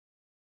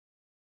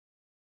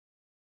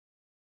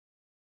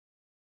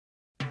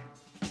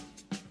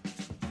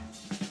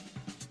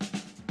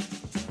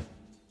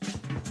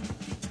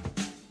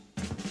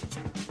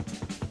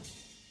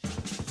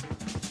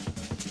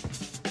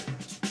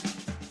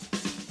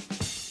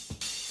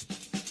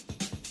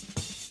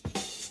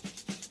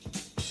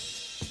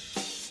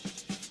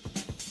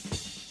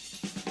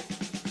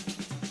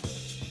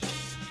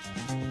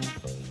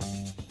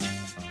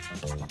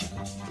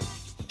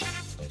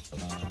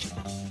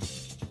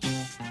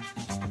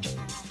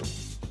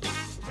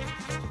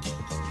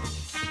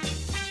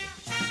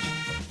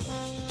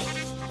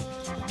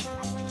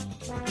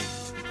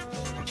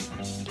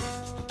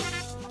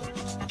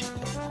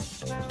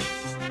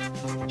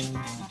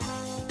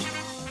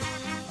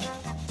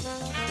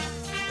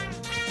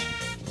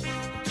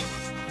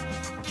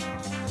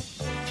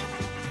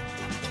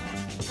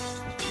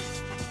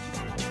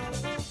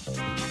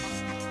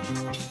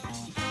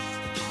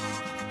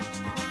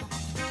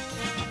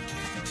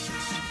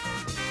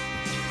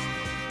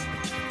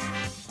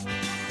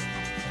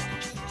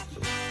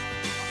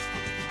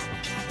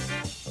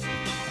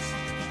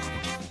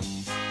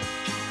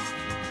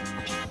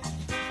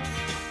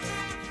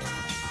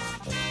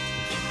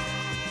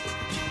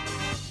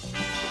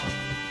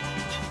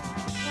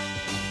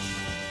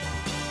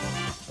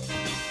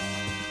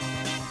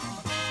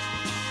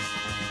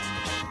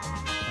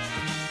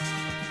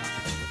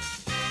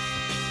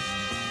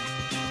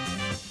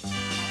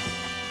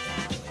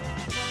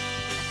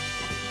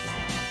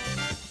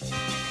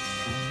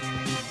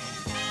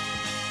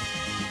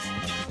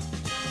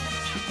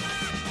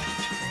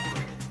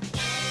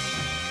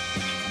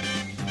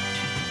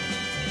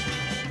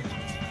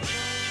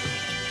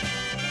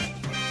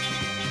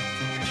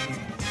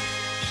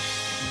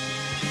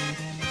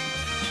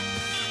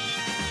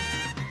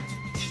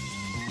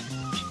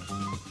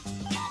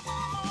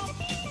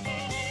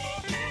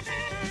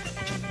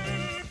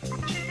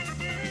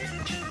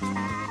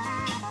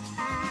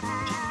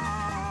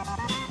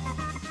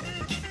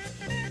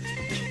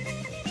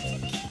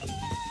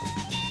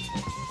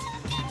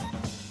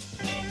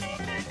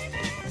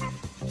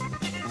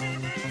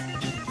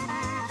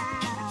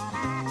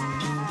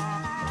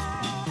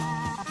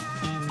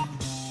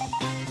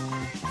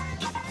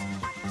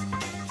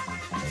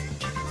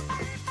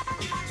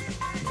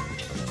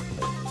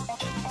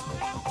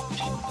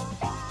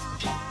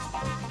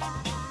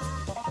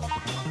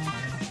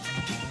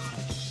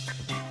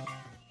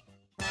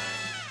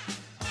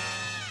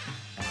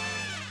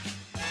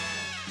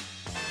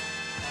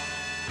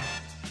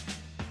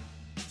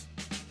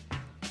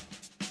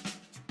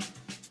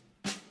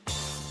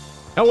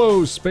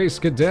Hello, Space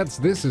Cadets.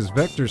 This is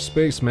Vector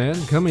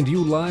Spaceman coming to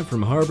you live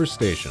from Harbor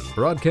Station,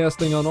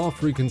 broadcasting on all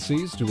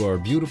frequencies to our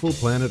beautiful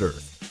planet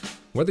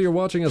Earth. Whether you're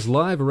watching us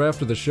live or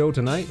after the show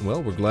tonight,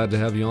 well, we're glad to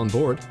have you on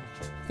board.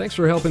 Thanks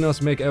for helping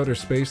us make outer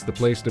space the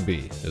place to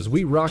be, as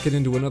we rocket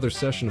into another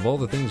session of all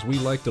the things we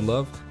like to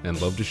love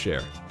and love to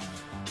share.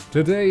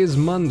 Today is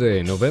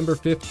Monday, November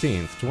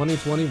 15th,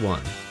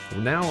 2021.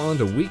 We're now on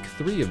to week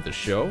 3 of the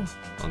show,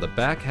 on the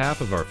back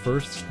half of our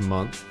first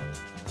month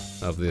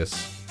of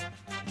this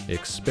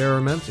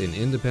experiment in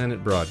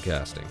independent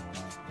broadcasting.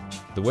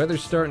 The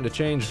weather's starting to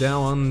change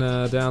down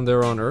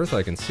there on Earth.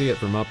 I can see it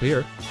from up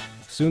here.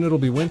 Soon it'll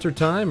be winter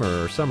time,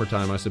 or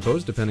summertime, I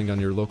suppose, depending on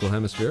your local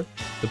hemisphere.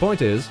 The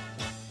point is,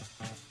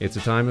 it's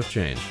a time of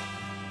change.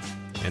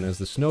 And as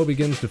the snow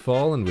begins to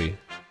fall and we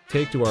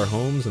take to our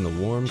homes in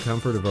the warm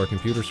comfort of our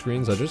computer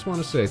screens, I just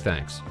want to say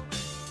thanks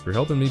for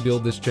helping me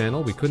build this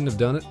channel. We couldn't have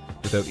done it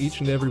without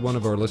each and every one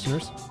of our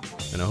listeners,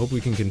 and I hope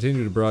we can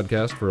continue to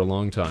broadcast for a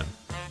long time.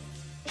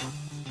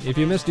 If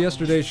you missed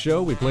yesterday's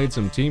show, we played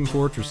some Team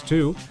Fortress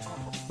 2,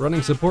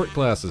 running support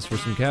classes for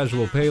some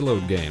casual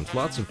payload games.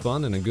 Lots of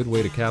fun and a good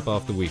way to cap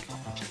off the week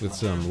with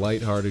some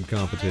light-hearted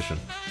competition.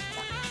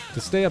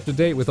 To stay up to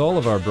date with all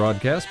of our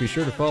broadcasts, be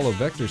sure to follow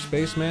Vector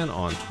Spaceman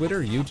on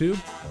Twitter, YouTube,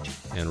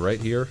 and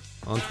right here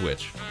on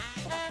Twitch.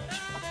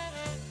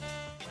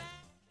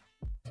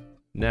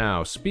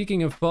 Now,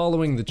 speaking of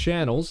following the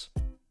channels,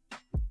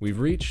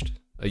 we've reached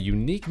a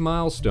unique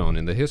milestone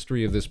in the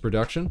history of this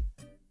production.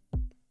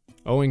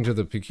 Owing to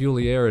the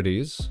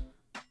peculiarities,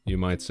 you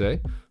might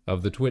say,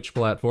 of the Twitch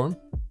platform,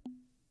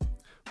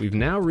 we've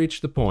now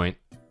reached the point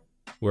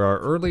where our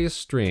earliest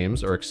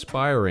streams are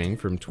expiring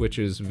from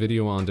Twitch's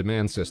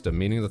video-on-demand system,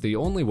 meaning that the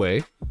only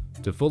way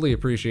to fully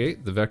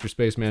appreciate the Vector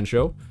Spaceman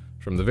show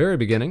from the very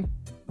beginning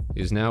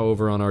is now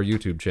over on our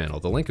YouTube channel,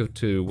 the link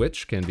to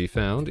which can be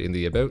found in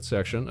the About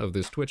section of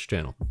this Twitch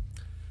channel.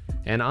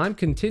 And I'm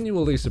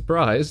continually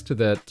surprised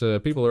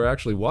that people are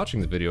actually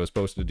watching the videos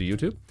posted to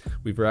YouTube.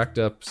 We've racked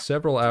up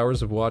several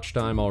hours of watch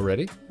time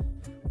already.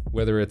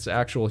 Whether it's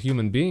actual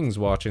human beings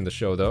watching the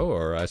show, though,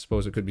 or I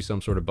suppose it could be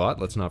some sort of bot,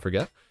 let's not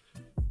forget.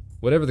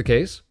 Whatever the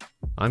case,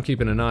 I'm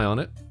keeping an eye on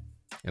it,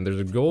 and there's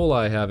a goal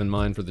I have in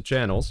mind for the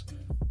channels,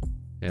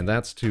 and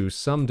that's to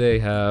someday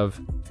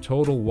have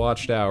total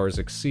watched hours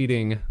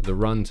exceeding the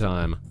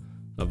runtime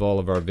of all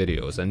of our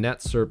videos, a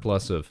net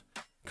surplus of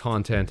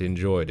content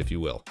enjoyed, if you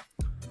will.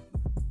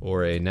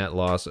 Or a net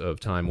loss of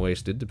time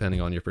wasted,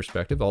 depending on your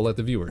perspective. I'll let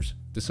the viewers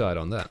decide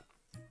on that.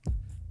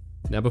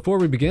 Now, before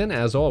we begin,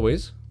 as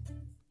always,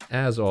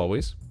 I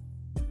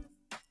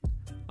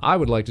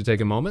would like to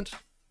take a moment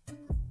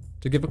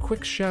to give a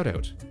quick shout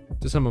out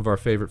to some of our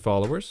favorite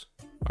followers,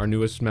 our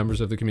newest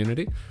members of the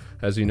community.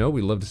 As you know,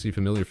 we love to see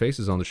familiar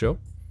faces on the show.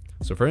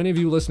 So for any of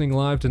you listening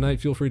live tonight,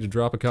 feel free to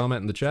drop a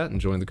comment in the chat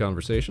and join the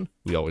conversation.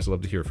 We always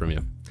love to hear from you.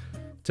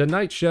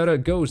 Tonight's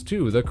shout-out goes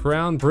to the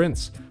Crown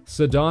Prince,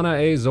 Sedana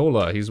A.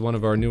 Zola. He's one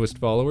of our newest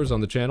followers on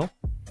the channel.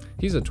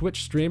 He's a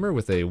Twitch streamer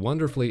with a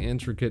wonderfully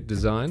intricate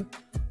design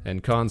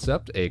and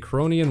concept, a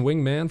Cronian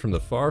wingman from the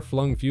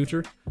far-flung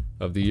future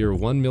of the year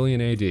 1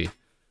 million AD.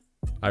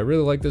 I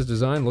really like this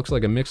design. Looks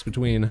like a mix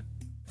between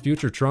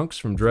future Trunks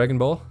from Dragon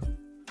Ball,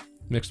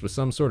 mixed with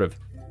some sort of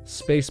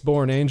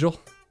space-born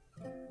angel.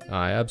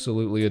 I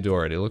absolutely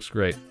adore it. It looks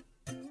great.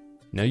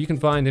 Now you can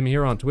find him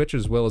here on Twitch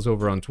as well as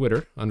over on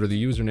Twitter under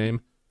the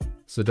username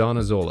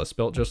Sedana Zola,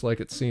 spelt just like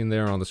it's seen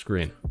there on the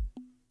screen.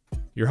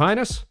 Your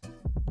Highness,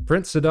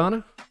 Prince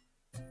Sedana,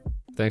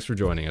 thanks for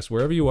joining us.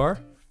 Wherever you are,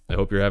 I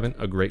hope you're having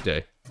a great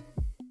day.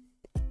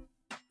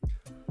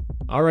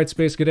 Alright,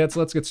 Space Cadets,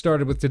 let's get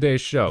started with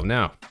today's show.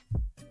 Now,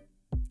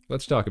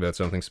 let's talk about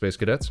something, Space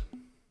Cadets.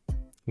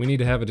 We need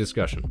to have a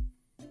discussion.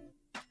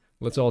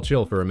 Let's all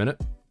chill for a minute.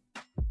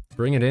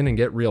 Bring it in and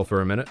get real for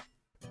a minute.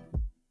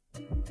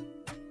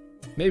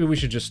 Maybe we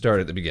should just start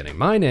at the beginning.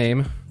 My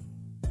name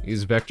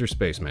is Vector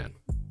Spaceman,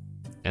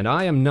 and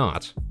I am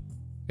not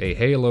a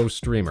Halo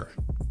streamer.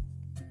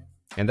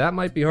 And that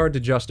might be hard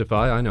to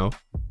justify, I know,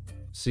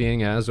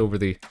 seeing as over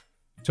the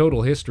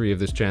total history of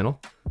this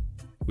channel,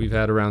 we've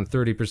had around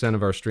 30%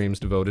 of our streams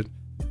devoted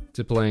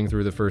to playing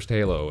through the first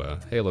Halo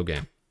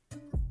game.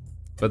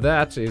 But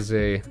that is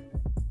a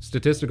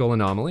statistical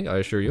anomaly, I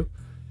assure you,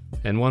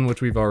 and one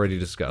which we've already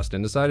discussed,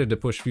 and decided to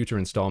push future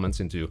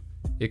installments into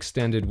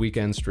extended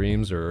weekend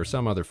streams or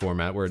some other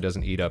format where it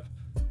doesn't eat up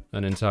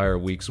an entire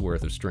week's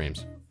worth of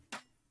streams.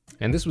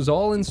 And this was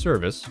all in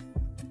service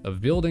of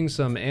building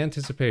some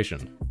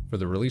anticipation for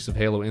the release of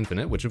Halo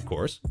Infinite, which of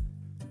course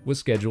was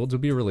scheduled to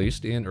be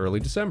released in early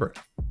December.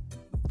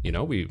 You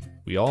know, we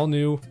all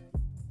knew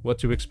what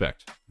to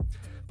expect.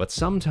 But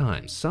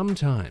sometimes,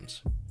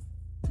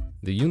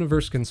 the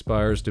universe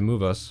conspires to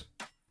move us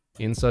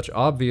in such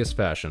obvious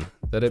fashion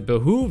that it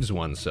behooves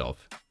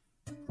oneself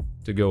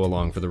to go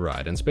along for the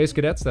ride. And Space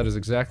Cadets, that is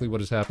exactly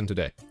what has happened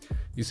today.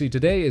 You see,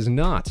 today is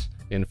not,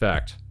 in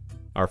fact,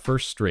 our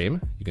first stream.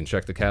 You can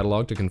check the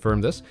catalog to confirm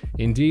this.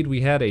 Indeed,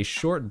 we had a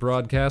short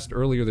broadcast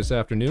earlier this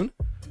afternoon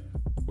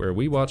where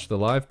we watched the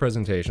live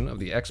presentation of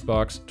the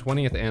Xbox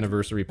 20th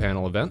anniversary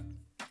panel event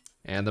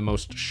And the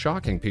most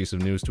shocking piece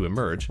of news to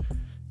emerge,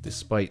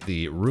 despite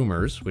the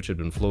rumors which had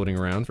been floating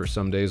around for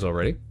some days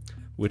already,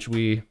 which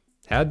we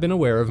had been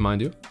aware of,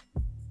 mind you,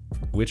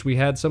 which we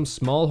had some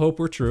small hope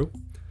were true,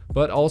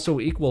 but also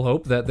equal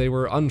hope that they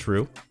were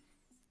untrue,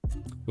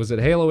 was that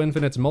Halo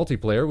Infinite's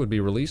multiplayer would be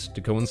released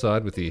to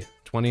coincide with the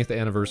 20th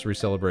anniversary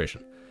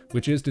celebration,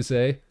 which is to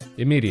say,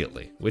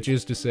 immediately, which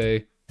is to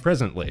say,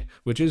 presently,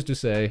 which is to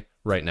say,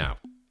 right now.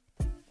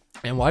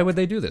 And why would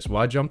they do this?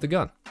 Why jump the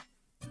gun?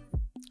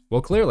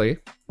 Well, clearly,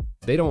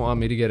 they don't want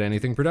me to get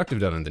anything productive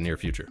done in the near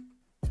future.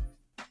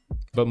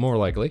 But more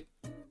likely,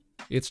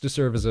 it's to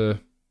serve as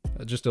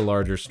just a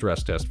larger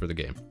stress test for the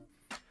game,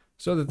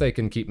 so that they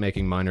can keep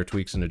making minor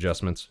tweaks and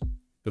adjustments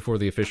before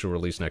the official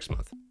release next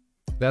month.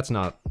 That's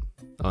not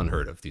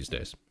unheard of these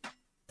days.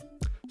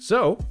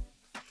 So,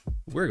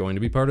 we're going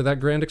to be part of that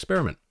grand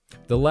experiment.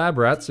 The lab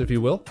rats, if you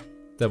will,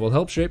 that will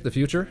help shape the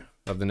future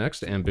of the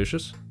next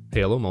ambitious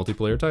Halo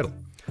multiplayer title.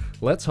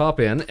 Let's hop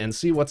in and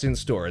see what's in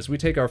store as we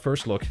take our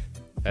first look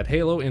at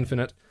Halo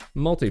Infinite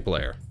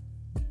multiplayer.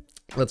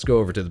 Let's go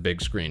over to the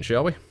big screen,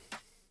 shall we?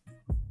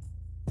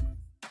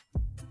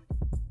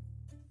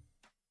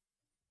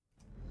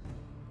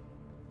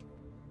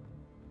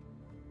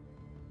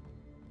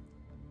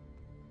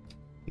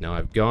 Now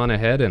I've gone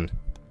ahead and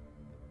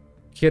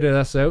kitted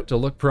us out to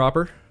look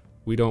proper.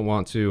 We don't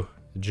want to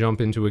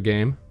jump into a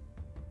game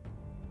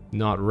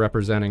not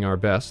representing our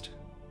best.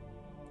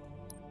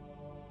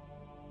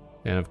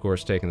 And of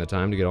course taking the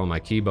time to get all my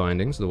key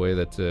bindings the way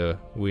that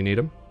we need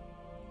them.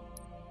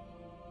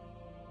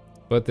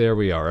 But there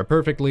we are, a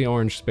perfectly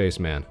orange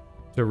spaceman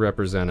to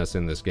represent us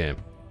in this game.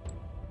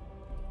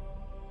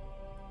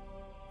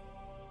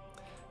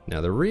 Now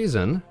the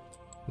reason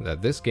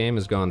that this game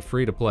has gone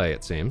free to play,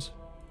 it seems,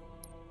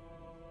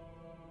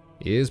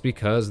 is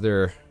because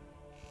they're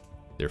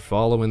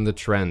following the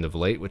trend of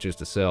late, which is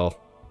to sell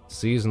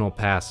seasonal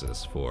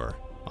passes for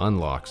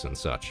unlocks and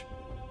such.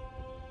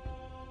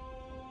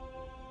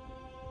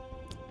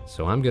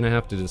 So I'm gonna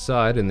have to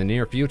decide in the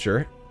near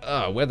future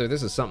whether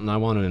this is something I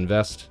want to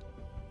invest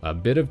a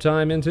bit of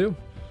time into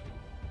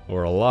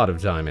or a lot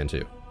of time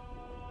into,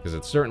 because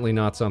it's certainly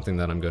not something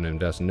that I'm going to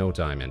invest no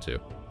time into.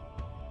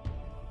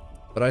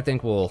 But I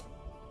think we'll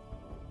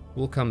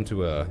come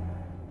to a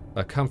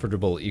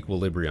comfortable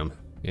equilibrium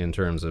in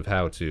terms of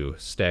how to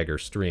stagger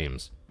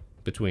streams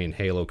between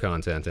Halo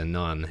content and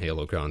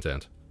non-Halo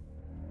content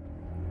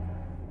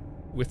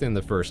within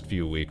the first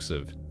few weeks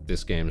of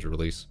this game's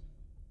release,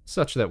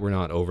 such that we're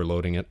not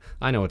overloading it.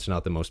 I know it's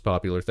not the most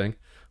popular thing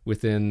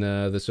within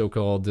the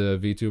so-called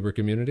VTuber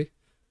community.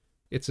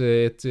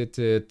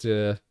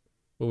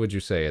 What would you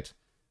say? It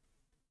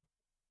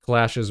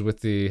clashes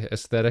with the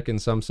aesthetic in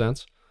some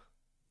sense.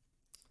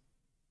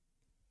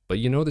 But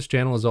you know, this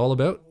channel is all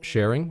about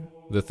sharing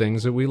the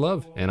things that we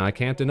love, and I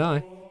can't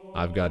deny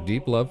I've got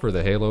deep love for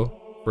the Halo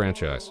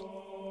franchise.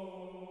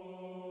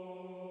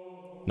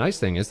 Nice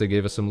thing is they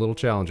gave us some little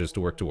challenges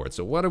to work towards.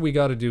 So what do we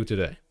got to do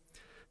today?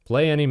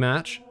 Play any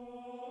match.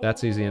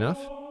 That's easy enough.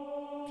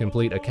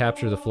 Complete a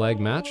capture the flag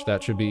match.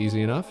 That should be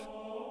easy enough.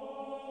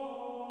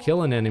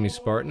 Kill an enemy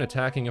Spartan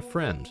attacking a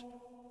friend.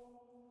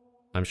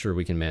 I'm sure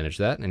we can manage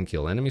that, and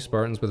kill enemy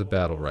Spartans with a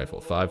battle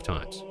rifle 5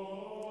 times.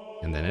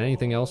 And then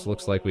anything else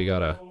looks like we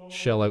gotta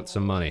shell out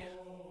some money.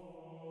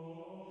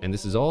 And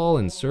this is all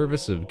in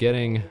service of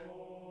getting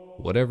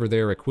whatever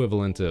their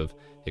equivalent of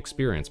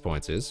experience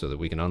points is, so that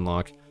we can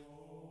unlock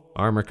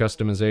armor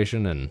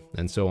customization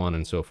and so on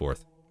and so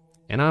forth.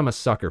 And I'm a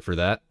sucker for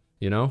that,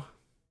 you know?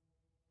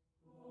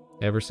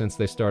 Ever since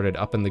they started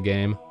upping the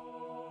game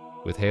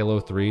with Halo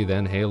 3,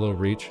 then Halo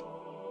Reach,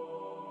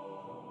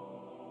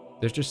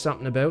 there's just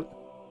something about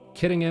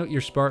kitting out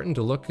your Spartan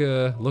to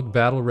look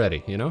battle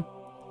ready, you know?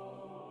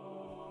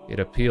 It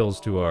appeals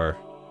to our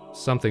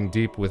something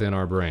deep within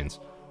our brains.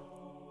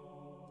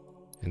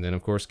 And then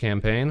of course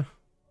campaign,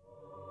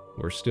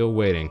 we're still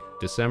waiting.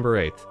 December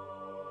 8th.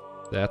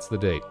 That's the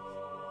date.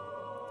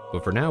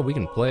 But for now we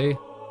can play,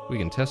 we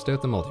can test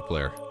out the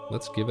multiplayer.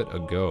 Let's give it a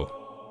go.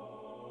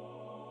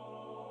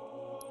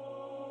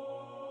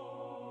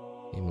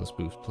 Aimless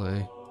boost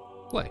play.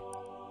 Play.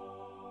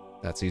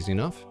 That's easy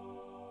enough.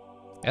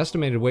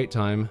 Estimated wait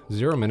time,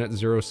 0 minutes,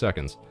 0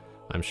 seconds.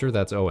 I'm sure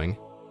that's owing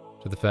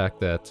to the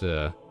fact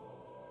that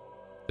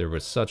there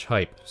was such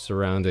hype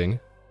surrounding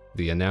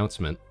the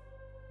announcement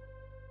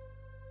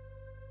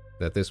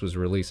that this was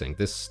releasing,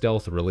 this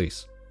stealth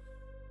release.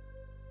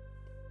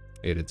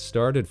 It had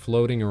started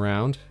floating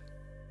around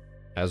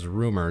as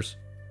rumors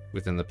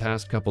within the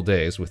past couple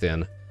days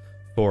within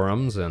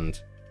forums and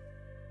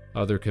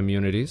other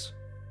communities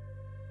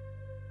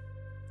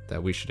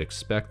that we should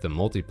expect the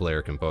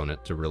multiplayer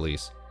component to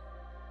release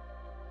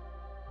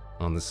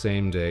on the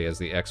same day as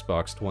the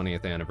Xbox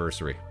 20th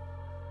anniversary.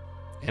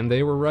 And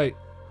they were right.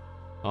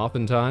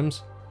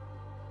 Oftentimes,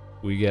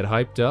 we get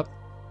hyped up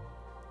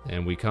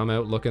and we come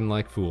out looking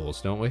like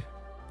fools, don't we?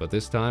 But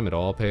this time it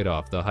all paid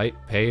off. The hype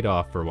paid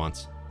off for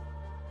once.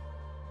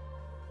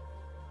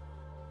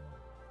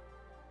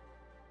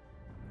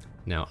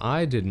 Now,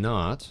 I did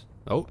not...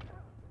 Oh.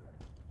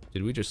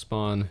 Did we just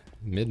spawn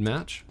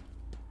mid-match?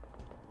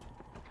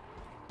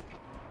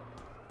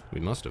 We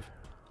must have.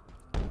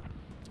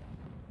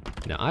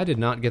 Now, I did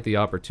not get the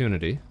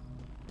opportunity.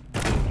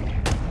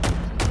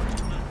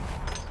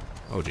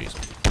 Oh, jeez.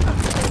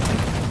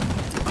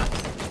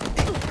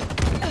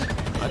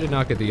 I did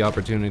not get the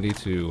opportunity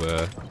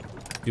to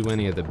do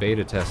any of the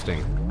beta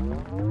testing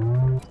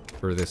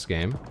for this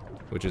game,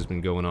 which has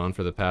been going on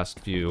for the past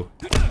few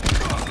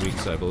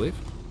weeks, I believe.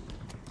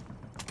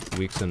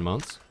 Weeks and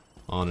months,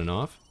 on and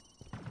off.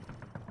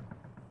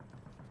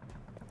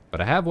 But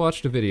I have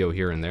watched a video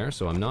here and there,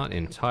 so I'm not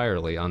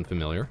entirely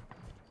unfamiliar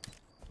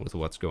with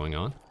what's going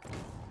on.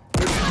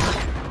 Oh,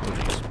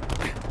 jeez.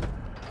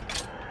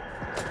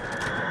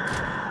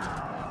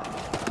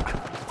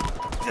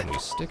 Can we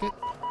stick it?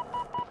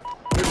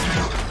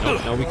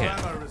 No, we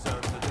can't.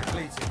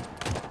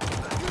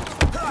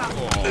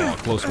 Oh,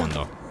 close one,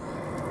 though.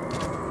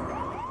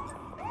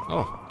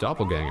 Oh,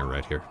 doppelganger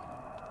right here.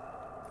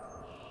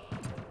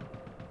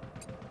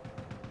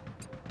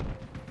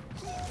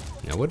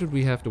 Now, what did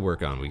we have to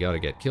work on? We gotta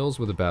get kills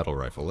with a battle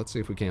rifle. Let's see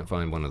if we can't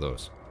find one of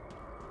those.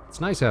 It's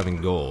nice having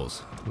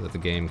goals, that the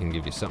game can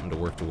give you something to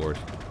work toward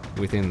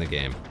within the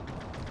game.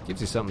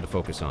 Gives you something to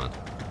focus on.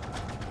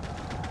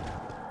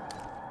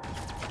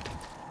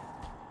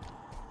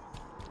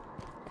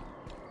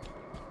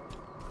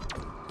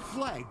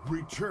 Flag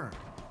return.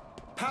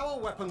 Power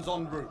weapons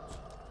en route.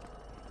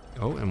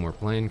 Oh, and we're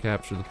playing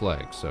Capture the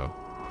Flag, so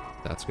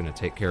that's gonna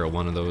take care of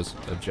one of those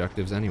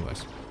objectives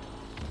anyways.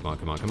 Come on,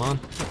 come on, come on.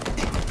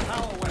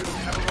 Power weapons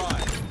have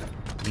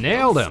arrived.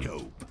 Nailed him!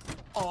 Scope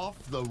off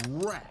the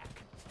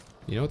rack.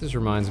 You know what this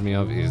reminds me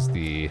of is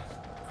the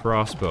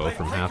crossbow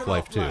from They've taken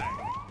Half-Life our 2.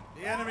 flag.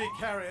 The enemy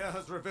carrier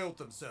has revealed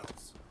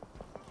themselves.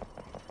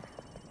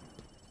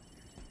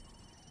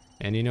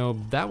 And you know,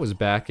 that was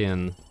back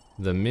in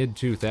the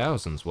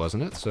mid-2000s,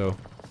 wasn't it? So,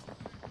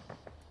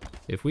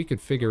 if we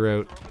could figure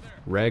out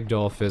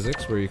ragdoll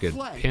physics where you could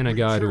pin a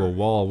guy to a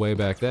wall way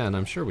back then,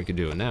 I'm sure we could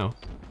do it now.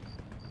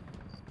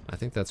 I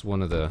think that's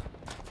one of the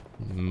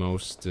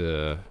most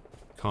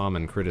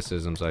common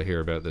criticisms I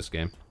hear about this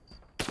game.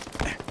 Is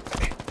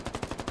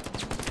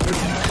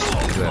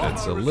that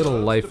it's a little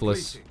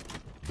lifeless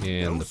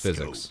in the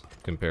physics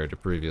compared to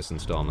previous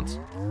installments.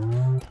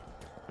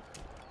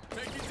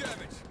 Taking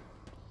damage.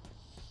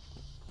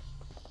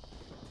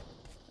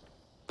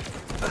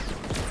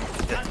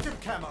 Active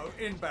camo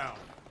inbound.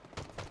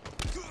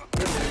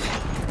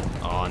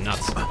 Oh,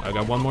 nuts. I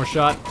got one more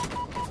shot.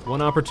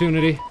 One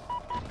opportunity.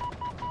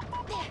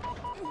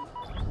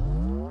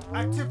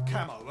 Active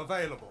camo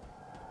available.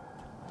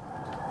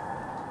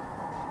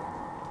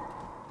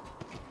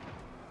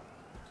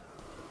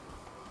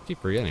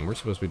 Keep forgetting, we're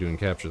supposed to be doing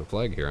Capture the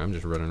Flag here. I'm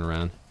just running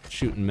around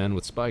shooting men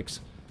with spikes.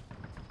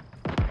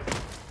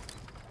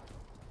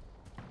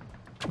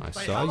 I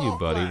saw you,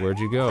 buddy. Where'd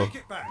you go? Take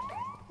it back.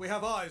 We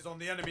have eyes on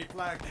the enemy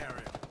flag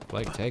carrier.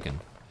 Flag taken.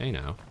 Hey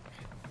now.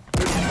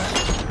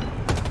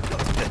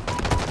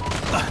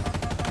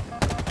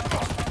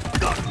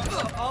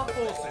 Our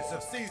forces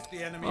have seized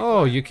the enemy.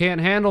 Oh, you can't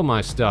handle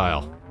my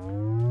style.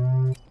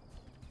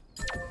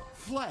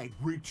 Flag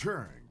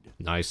returned.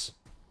 Nice.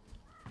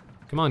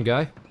 Come on,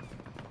 guy.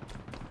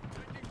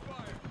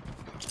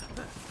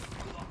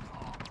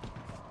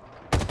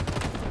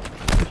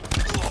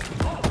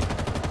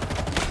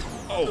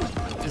 Oh,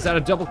 is that a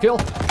double kill?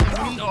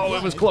 Oh,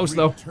 it was close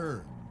though.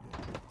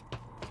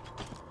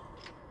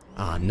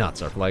 Ah,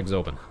 nuts, our flag's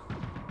open.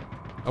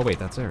 Oh wait,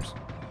 that's theirs.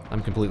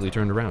 I'm completely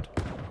turned around.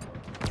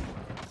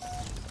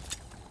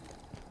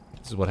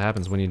 This is what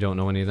happens when you don't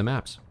know any of the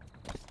maps.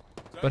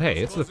 But hey,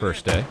 it's the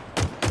first day.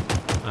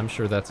 I'm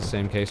sure that's the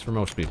same case for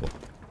most people.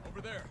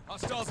 Over there,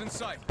 hostiles in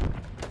sight.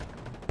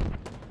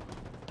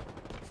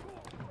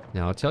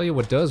 Now, I'll tell you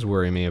what does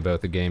worry me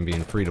about the game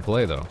being free to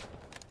play though,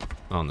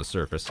 on the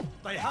surface,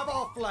 They have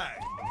our flag.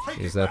 Take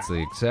is it that's back.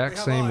 the exact We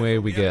have same eyes way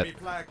on we the get enemy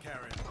flag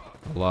carrier.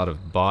 a lot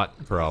of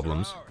bot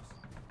problems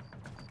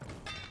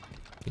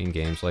in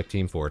games like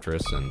Team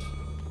Fortress and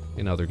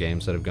in other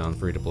games that have gone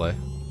free to play.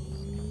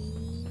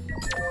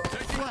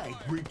 Flag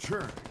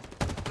returned.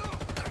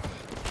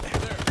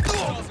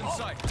 Hostiles in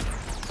sight.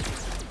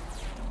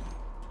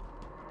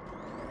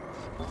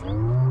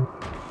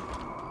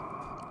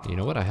 You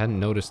know what? I hadn't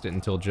noticed it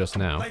until just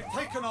now. They've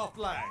taken our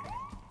flag.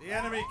 The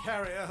enemy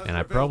carrier has And I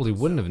revealed probably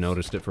wouldn't have themselves.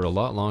 noticed it for a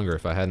lot longer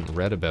if I hadn't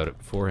read about it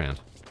beforehand.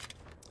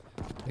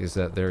 Is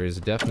that there is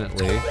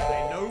definitely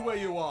They know where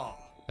you are.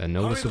 a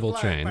noticeable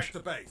Hurry the flag change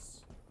back to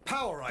base.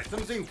 Power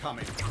items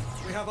incoming.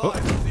 We have Oh.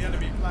 eyes on the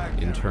enemy flag in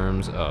carrier.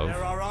 terms of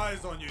There are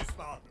eyes on you,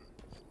 Spartan.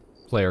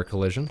 player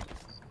collision.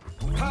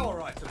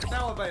 Power items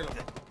now available.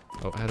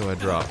 Oh, how do I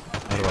drop?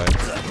 How do I...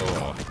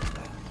 Oh.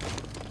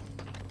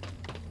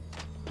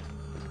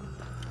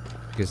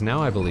 Because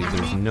now I believe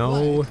there's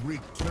no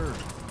Return.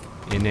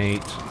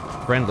 innate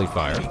friendly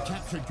fire,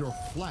 Captured your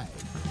flag.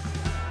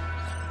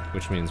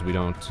 which means we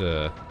don't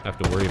have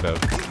to worry about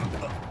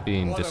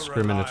being What a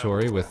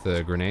discriminatory with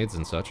grenades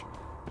and such.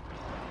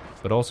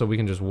 But also we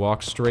can just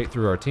walk straight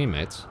through our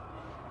teammates,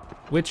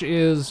 which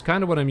is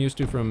kind of what I'm used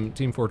to from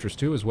Team Fortress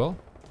 2 as well.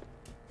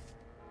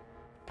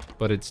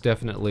 But it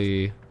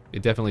definitely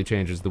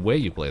changes the way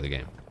you play the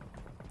game.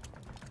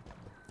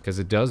 Because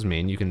it does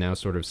mean you can now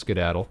sort of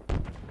skedaddle,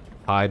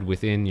 hide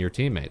within your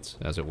teammates,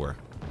 as it were.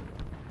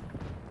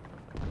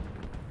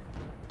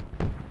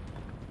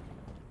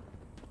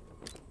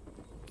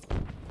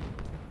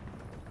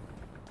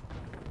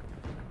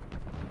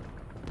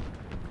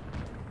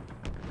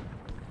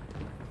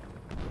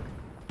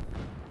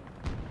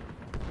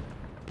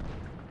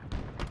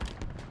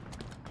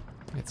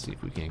 Let's see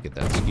if we can't get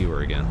that skewer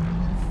again.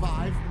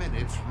 5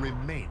 minutes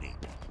remaining.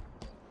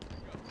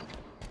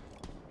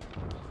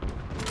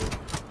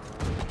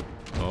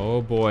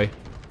 Oh boy.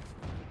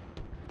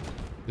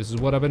 This is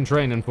what I've been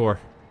training for.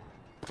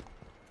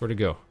 Where'd it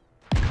go?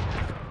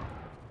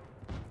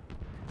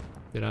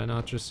 Did I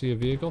not just see a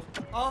vehicle?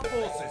 Our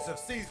forces have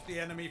seized the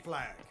enemy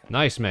flag.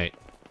 Nice, mate.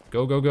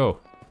 Go, go, go.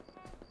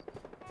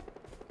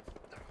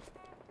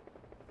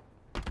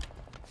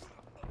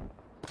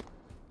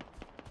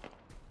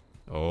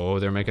 Oh,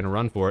 they're making a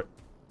run for it.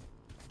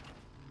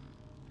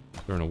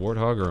 They're in a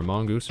warthog or a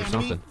mongoose or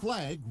something. Enemy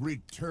flag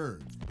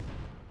returned.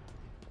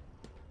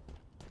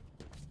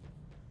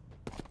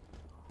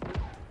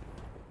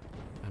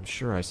 I'm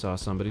sure I saw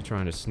somebody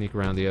trying to sneak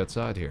around the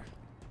outside here.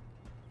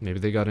 Maybe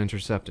they got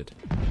intercepted.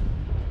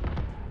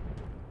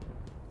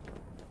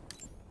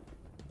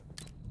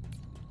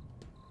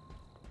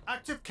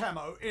 Active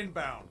camo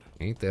inbound.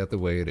 Ain't that the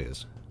way it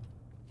is?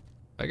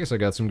 I guess I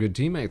got some good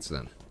teammates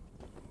then.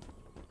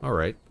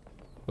 Alright.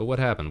 But what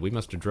happened? We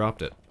must have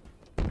dropped it.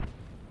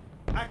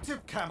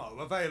 Active camo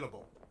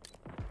available.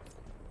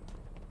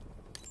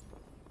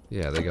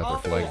 Yeah, they got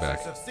Our their flag forces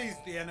back. have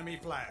seized the enemy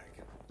flag.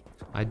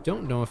 I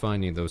don't know if I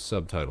need those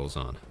subtitles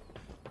on.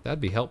 That'd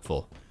be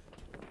helpful.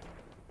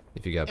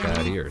 If you got bad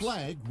Enemy ears.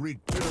 flag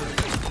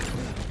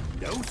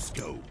returned. No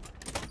scope.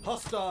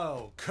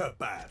 Hostile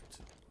combat.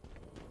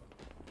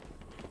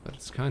 But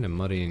it's kind of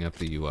muddying up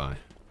the UI.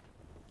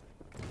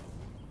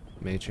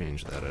 May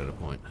change that at a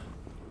point.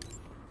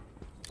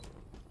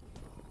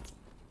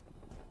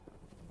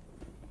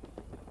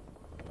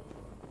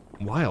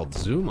 Wild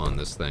zoom on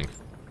this thing.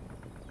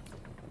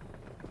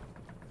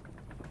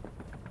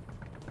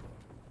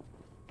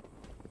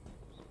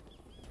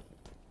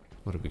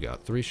 What have we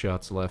got? 3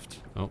 shots left.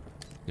 Oh,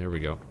 there we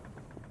go.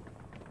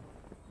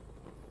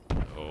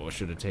 Oh, I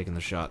should have taken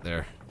the shot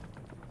there.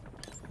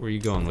 Where are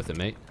you going with it,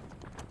 mate?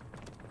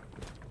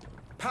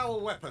 Power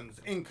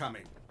weapons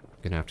incoming.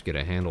 Gonna have to get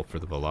a handle for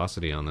the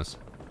velocity on this.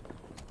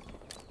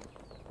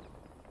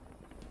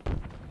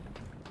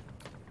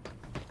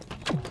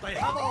 They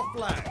have our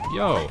flag.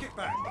 Yo. Take it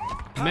back.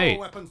 Power Mate.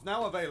 weapons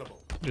now available.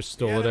 Just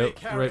stole The it enemy out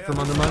carrier right from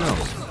under my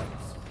nose.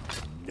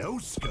 No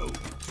scope.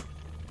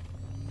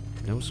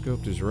 No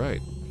scoped is right.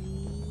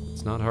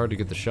 It's not hard to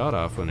get the shot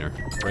off when they're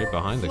right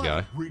behind the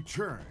guy.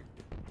 Returned.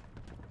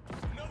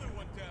 Another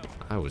one down.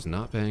 I was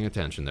not paying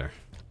attention there.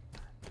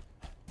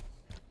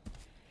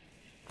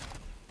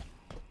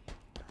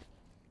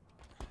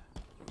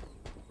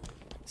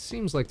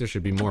 Seems like there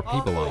should be more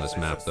people on this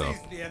map, though,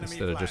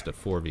 instead of just a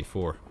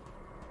 4v4.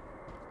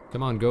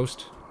 Come on,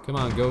 Ghost. Come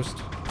on, Ghost.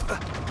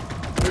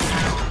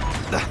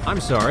 I'm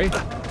sorry.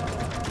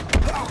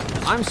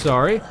 I'm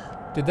sorry.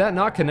 Did that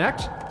not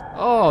connect?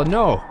 Oh,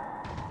 no.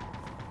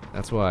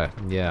 That's why,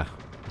 yeah,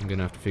 I'm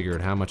gonna have to figure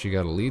out how much you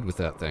gotta lead with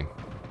that thing.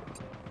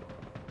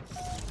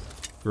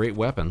 Great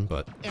weapon,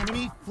 but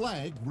Enemy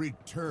flag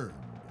returned.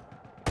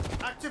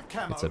 Active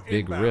camo it's a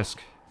big inbound.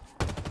 risk.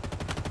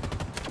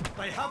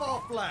 They have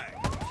our flag.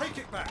 Take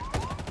it back.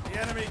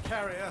 The enemy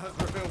carrier has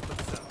revealed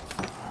themselves.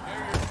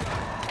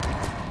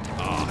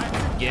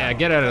 Yeah,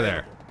 get out of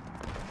there.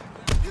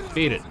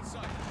 Beat it.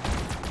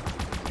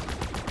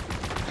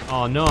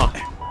 Oh, no.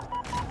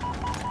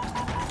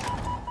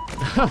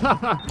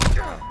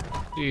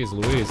 Jeez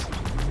Louise.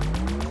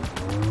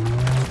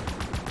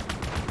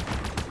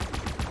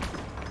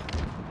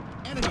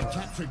 Enemy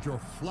captured your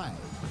flag.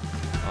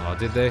 Oh,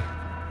 did they?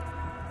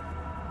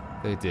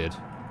 They did.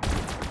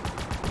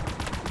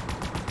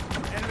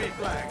 Enemy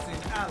flags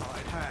in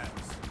allied hands.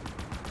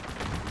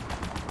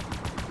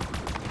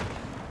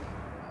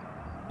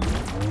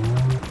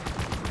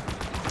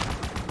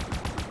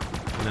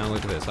 Now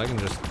look at this. I can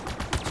just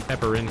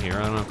pepper in here.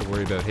 I don't have to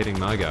worry about hitting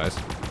my guys.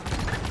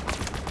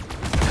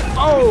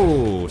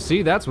 Oh!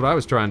 See, that's what I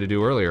was trying to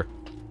do earlier.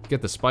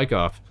 Get the spike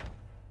off.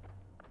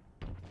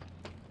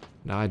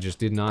 I just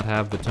did not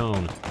have the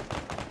tone.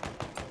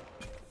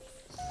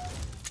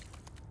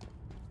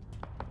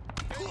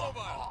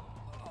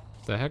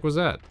 The heck was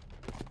that?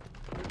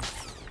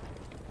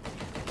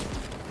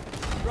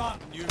 Run,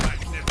 you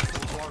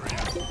magnificent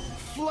warrior.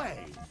 Flag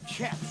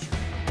captured.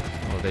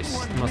 Oh, they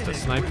must have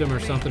sniped him or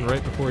something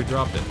right before he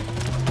dropped it.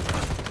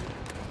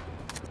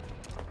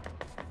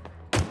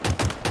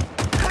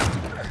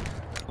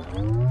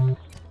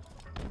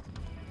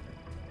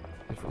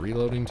 If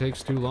reloading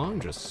takes too long,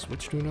 just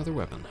switch to another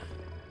weapon.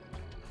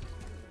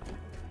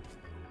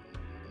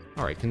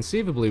 Alright,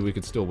 conceivably we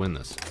could still win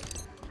this.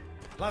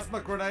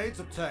 Plasma grenades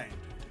obtained.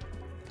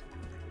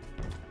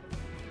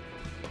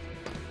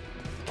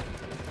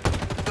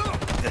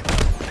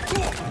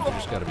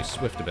 Just gotta be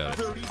swift about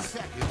it. 30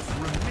 seconds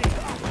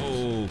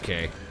remaining.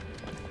 Okay.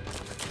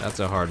 That's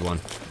a hard one.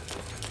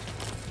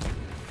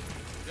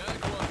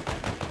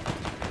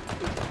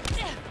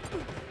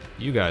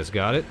 You guys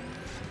got it.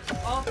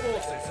 Our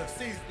forces have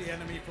seized the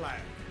enemy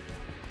flag.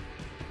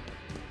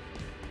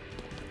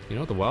 You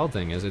know what the wild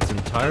thing is? It's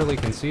entirely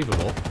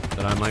conceivable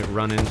that I might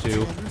run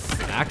into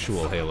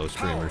actual Halo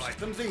streamers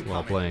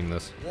while playing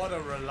this. What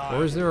a reliable...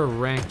 Or is there a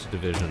ranked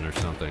division or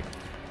something?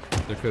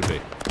 There could be.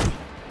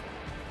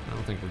 I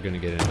don't think we're gonna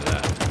get into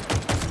that.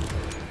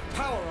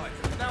 Power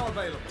items now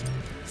available.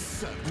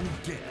 Sudden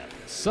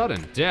death.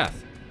 Sudden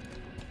death.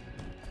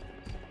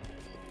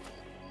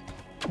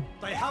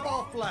 They have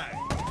our flag.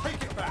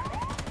 Take it back.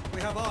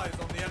 We have eyes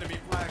on the enemy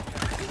flag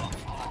carrier.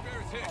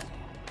 Bear's hit.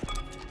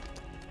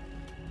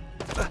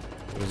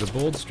 It was a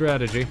bold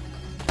strategy.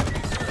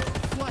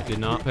 Did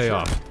not pay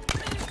off.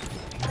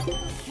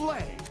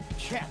 Flag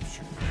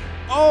captured.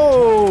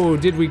 Oh,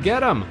 did we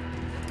get him?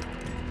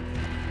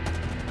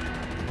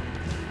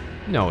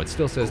 No, it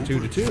still says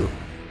 2-2.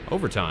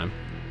 Overtime.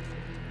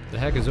 The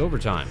heck is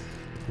overtime?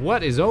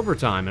 What is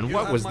overtime, and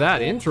what was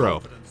that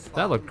intro?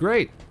 That looked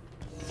great.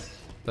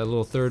 That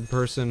little third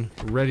person,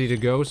 ready to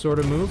go sort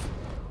of move.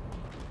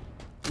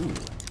 Ooh.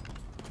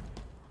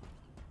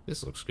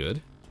 This looks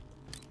good.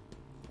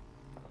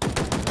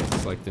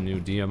 It's like the new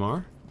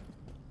DMR.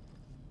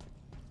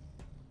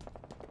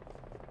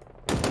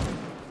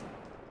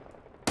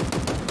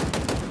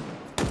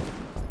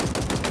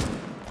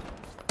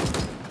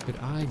 Could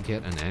I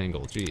get an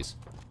angle? Jeez.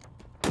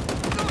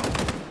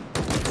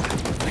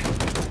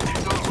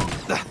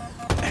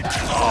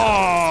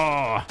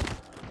 Oh!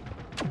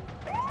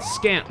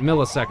 Scant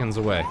milliseconds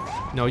away.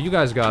 No, you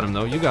guys got him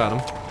though. You got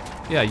him.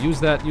 Yeah, use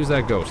that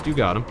ghost. You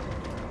got him.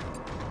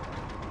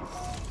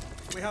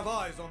 We have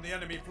eyes on the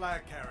enemy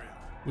flag carrier.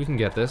 We can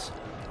get this.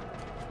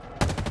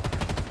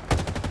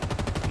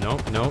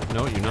 Nope, nope,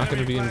 no, you're not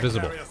gonna be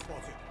invisible.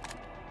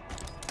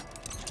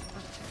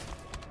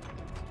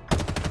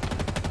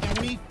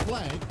 Enemy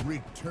flag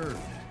returned.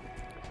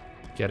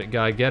 Get it,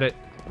 guy, get it.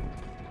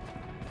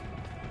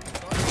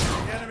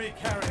 The enemy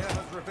carrier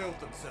has revealed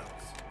themselves.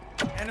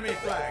 Enemy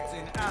flags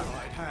in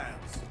allied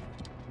hands.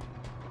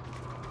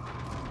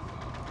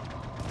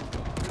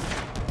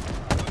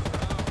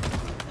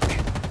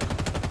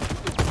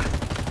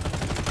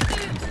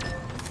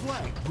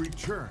 Flag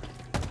returned.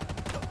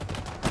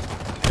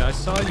 Yeah, I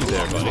saw you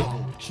there, buddy.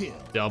 Double kill.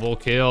 Double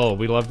kill.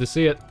 We love to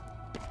see it.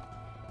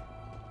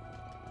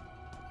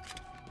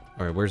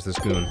 Alright, where's this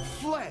goon?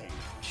 Flag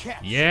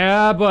captured.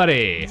 Yeah,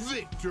 buddy!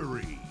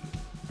 Victory.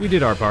 We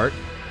did our part.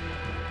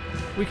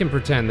 We can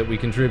pretend that we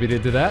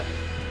contributed to that.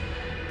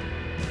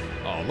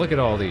 Oh, look at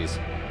all these.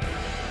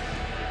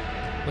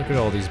 Look at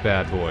all these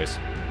bad boys.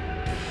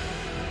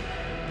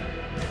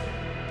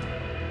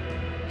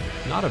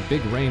 Not a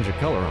big range of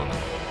color on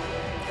them.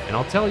 And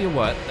I'll tell you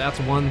what, that's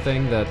one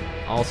thing that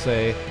I'll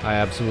say I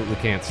absolutely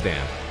can't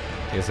stand,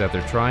 is that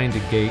they're trying to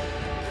gate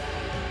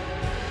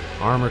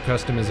armor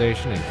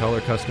customization and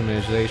color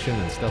customization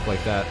and stuff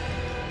like that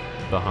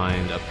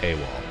behind a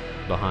paywall,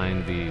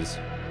 behind these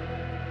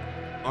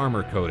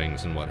armor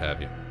coatings and what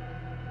have you.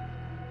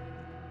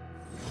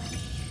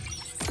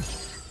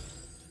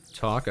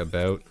 Talk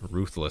about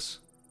ruthless.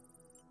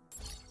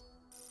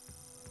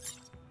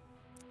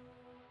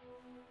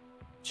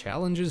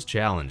 Challenges,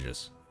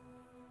 challenges.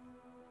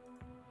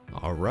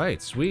 All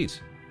right,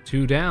 sweet.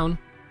 2 down.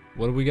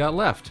 What do we got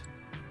left?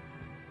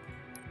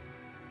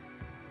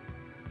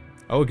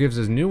 Oh, it gives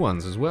us new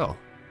ones as well.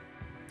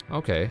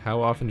 Okay,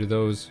 how often do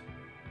those...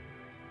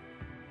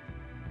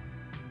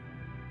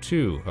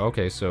 2.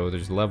 Okay, so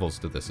there's levels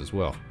to this as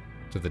well.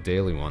 To the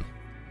daily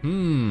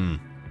one.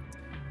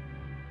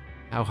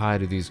 How high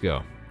do these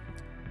go?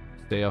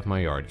 Stay off my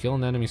yard. Kill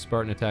an enemy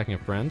Spartan attacking a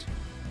friend.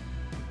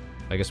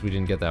 I guess we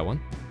didn't get that one.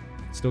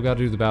 Still gotta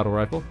do the battle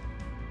rifle.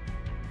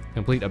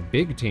 Complete a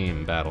big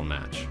team battle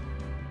match.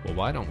 Well,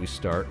 why don't we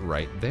start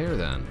right there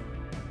then?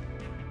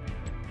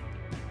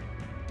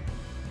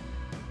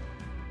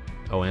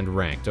 Oh, and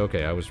ranked.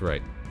 Okay, I was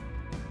right.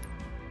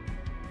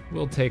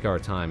 We'll take our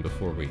time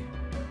before we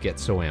get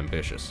so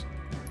ambitious.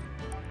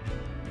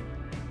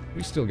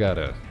 We still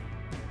gotta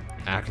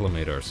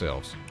acclimate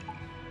ourselves.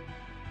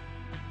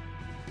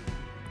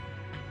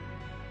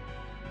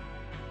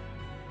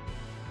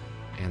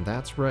 And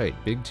that's right,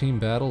 Big Team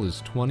Battle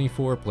is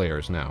 24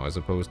 players now, as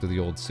opposed to the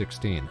old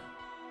 16.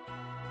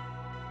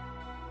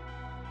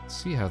 Let's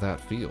see how that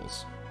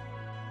feels.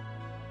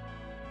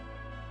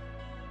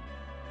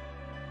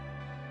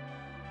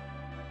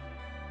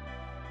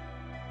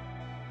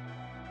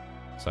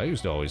 So I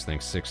used to always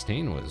think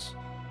 16 was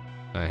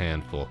a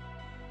handful.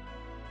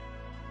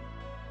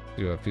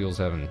 See how it feels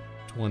having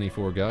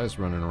 24 guys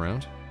running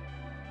around.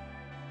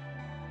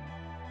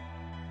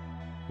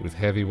 With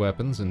heavy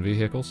weapons and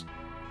vehicles.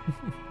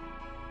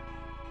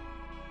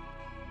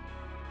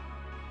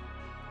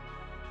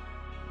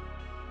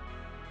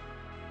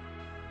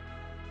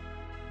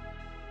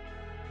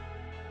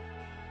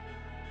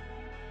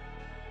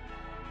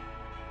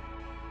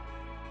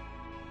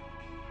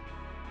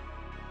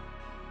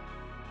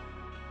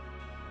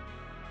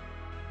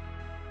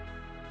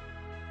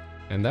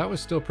 And that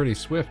was still pretty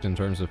swift in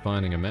terms of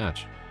finding a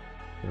match.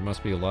 There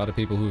must be a lot of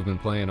people who've been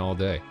playing all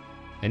day.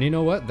 And you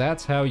know what?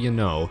 That's how you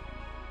know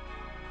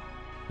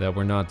that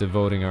we're not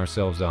devoting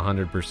ourselves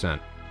 100%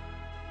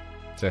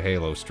 to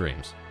Halo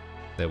streams.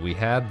 That we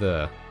had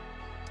the...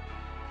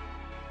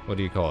 what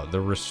do you call it? The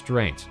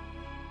restraint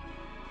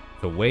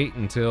to wait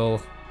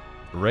until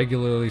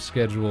regularly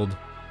scheduled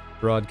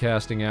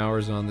broadcasting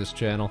hours on this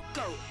channel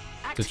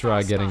to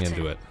try getting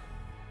into it.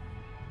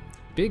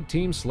 Big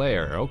Team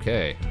Slayer,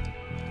 okay.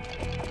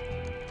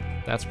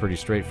 That's pretty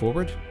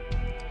straightforward.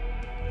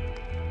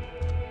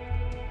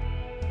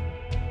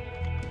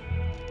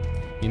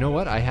 You know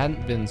what? I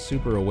hadn't been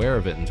super aware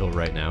of it until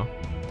right now.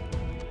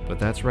 But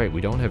that's right,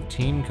 we don't have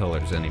team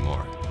colors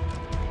anymore.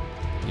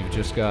 You've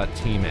just got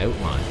team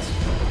outlines.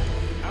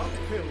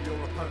 Outkill your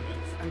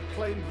opponents and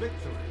claim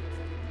victory.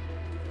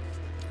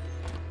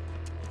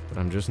 But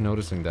I'm just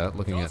noticing that,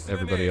 looking at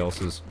everybody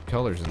else's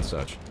colors and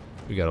such.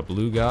 We got a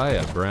blue guy,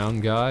 a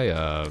brown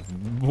guy,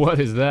 what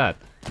is that?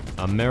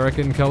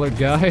 American colored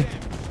guy?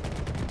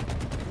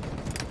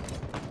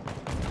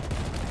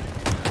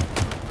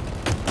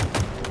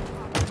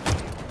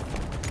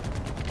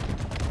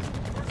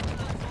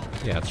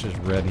 Yeah, it's just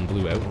red and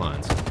blue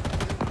outlines.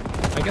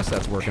 I guess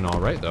that's working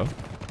all right, though.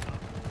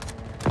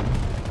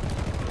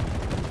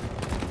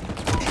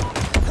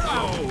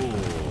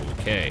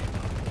 Okay.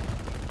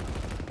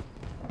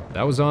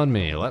 That was on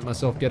me. Let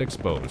myself get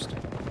exposed.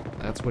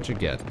 That's what you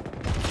get.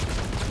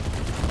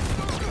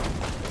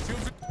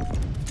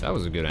 That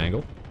was a good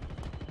angle.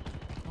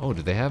 Oh,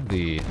 did they have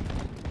the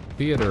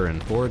theater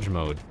and forge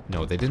mode?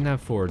 No, they didn't have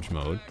forge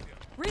mode.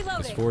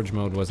 This forge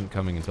mode wasn't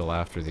coming until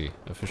after the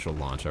official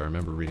launch. I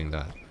remember reading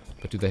that.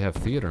 But do they have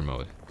theater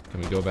mode?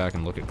 Can we go back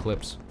and look at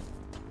clips?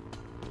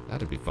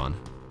 That'd be fun.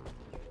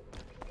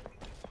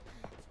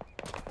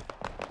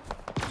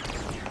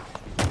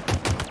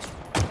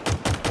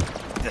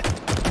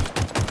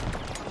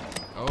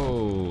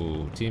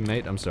 Oh,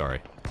 teammate, I'm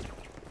sorry.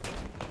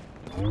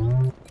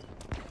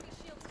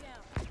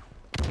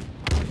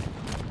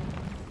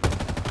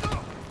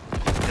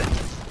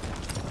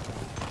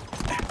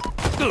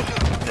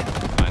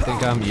 I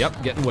think I'm,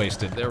 yep, getting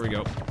wasted. There we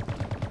go.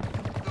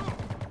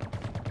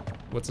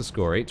 What's the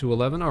score?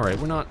 8-11? Alright,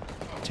 we're not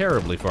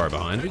terribly far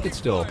behind. We could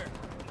still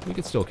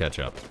catch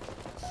up.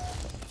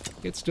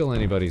 It's still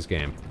anybody's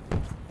game.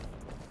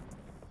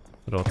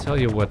 But I'll tell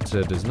you what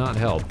does not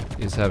help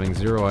is having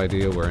zero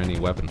idea where any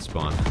weapons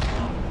spawn.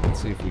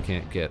 Let's see if we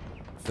can't get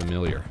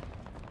familiar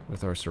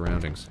with our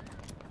surroundings.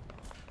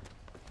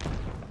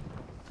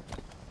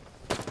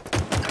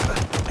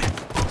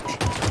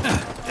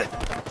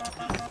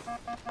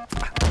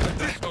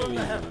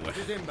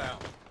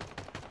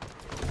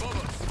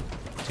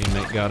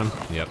 Teammate got him.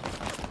 Yep.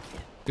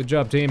 Good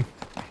job, team.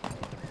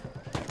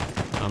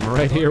 I'm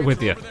right here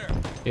with you.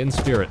 In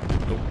spirit.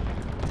 Oh.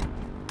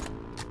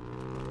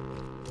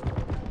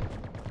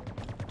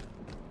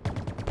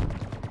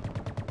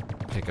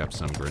 Pick up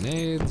some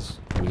grenades.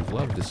 We'd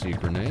love to see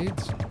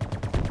grenades.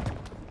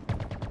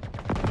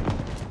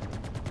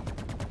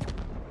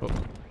 Oh.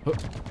 Oh.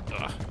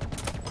 Ugh.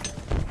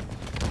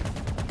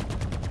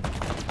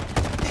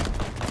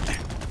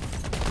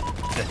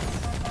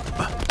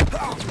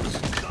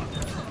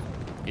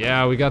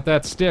 Yeah, we got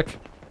that stick.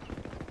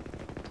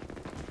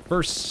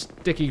 First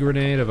sticky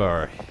grenade of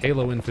our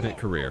Halo Infinite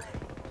career.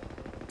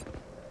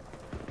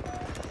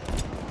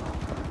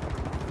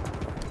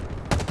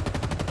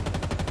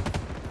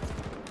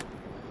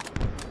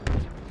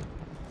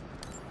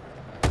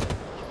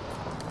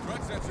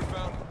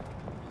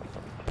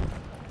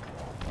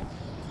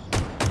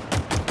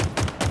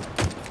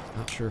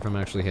 Not sure if I'm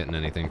actually hitting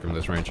anything from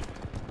this range.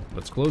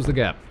 Let's close the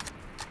gap.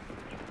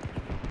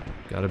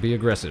 Gotta be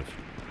aggressive.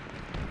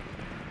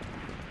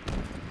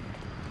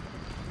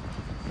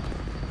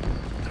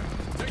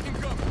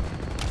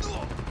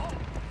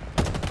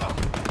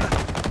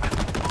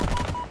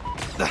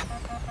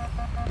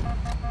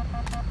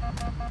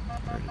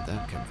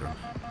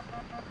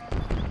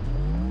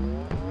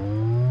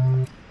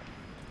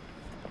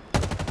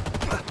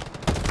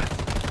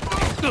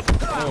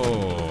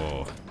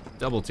 Oh,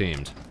 double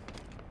teamed.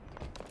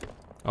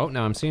 Oh,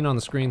 now I'm seeing on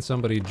the screen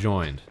somebody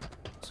joined.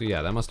 So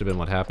yeah, that must have been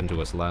what happened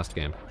to us last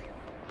game.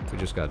 We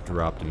just got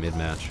dropped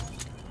mid-match.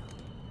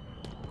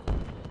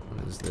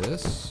 What is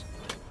this?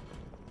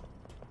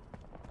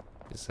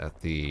 Is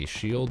that the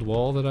shield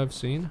wall that I've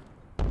seen?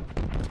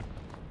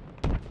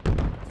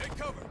 Take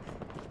cover.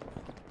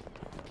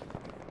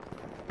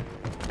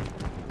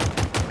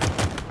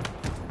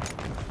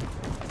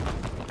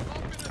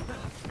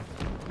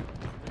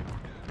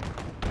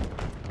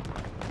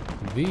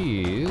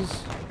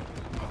 These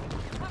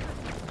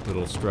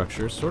little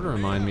structures sort of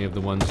remind me of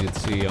the ones you'd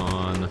see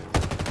on...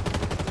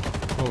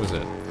 what was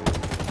it?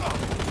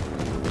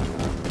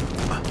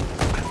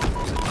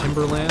 Was it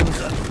Timberland?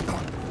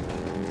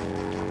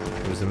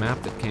 It was a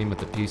map that came with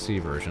the PC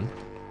version.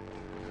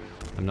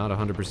 I'm not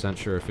 100%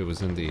 sure if it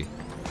was in the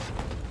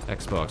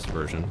Xbox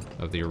version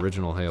of the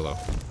original Halo.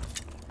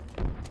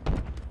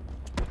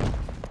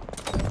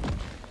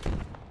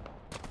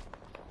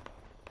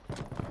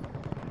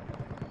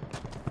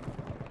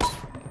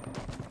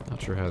 Not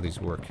sure how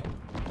these work.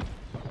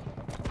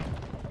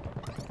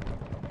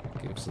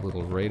 Gives a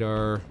little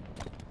radar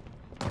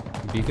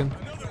beacon.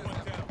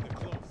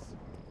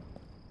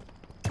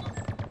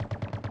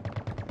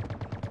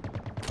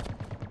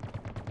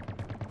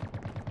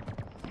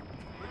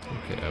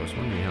 Okay, I was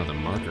wondering how the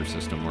marker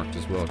system worked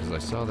as well, because I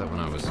saw that when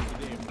I was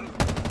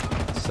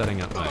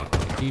setting up my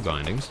key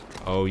bindings.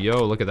 Oh,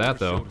 yo, look at that,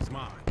 though.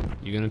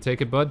 You gonna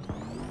take it, bud?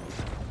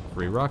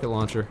 Free rocket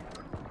launcher.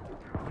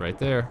 Right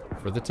there,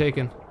 for the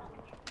taking.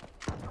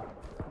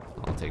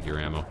 I'll take your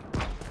ammo.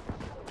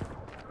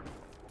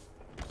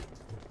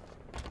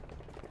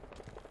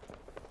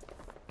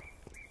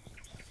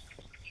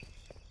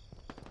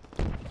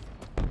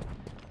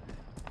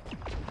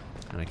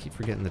 And I keep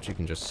forgetting that you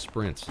can just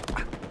sprint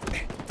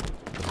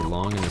as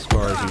long and as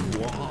far as you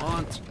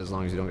want, as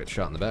long as you don't get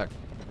shot in the back.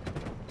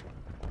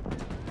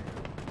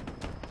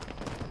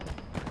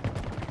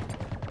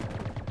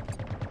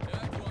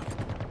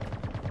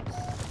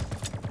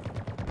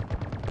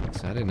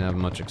 So I didn't have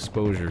much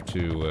exposure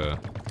to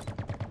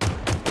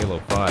Halo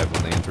 5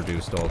 when they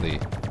introduced all the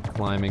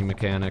climbing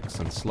mechanics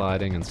and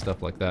sliding and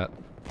stuff like that.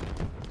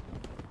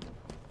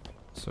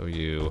 So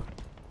you...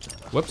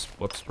 Whoops,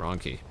 wrong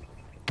key.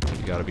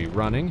 You gotta be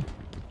running,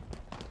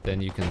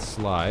 then you can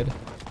slide,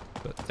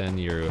 but then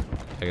you're...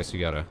 I guess you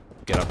gotta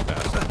get up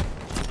fast.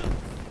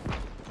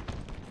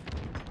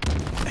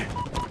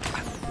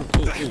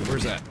 Ooh,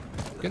 where's that?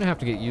 Gonna have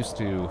to get used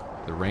to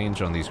the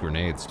range on these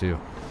grenades, too.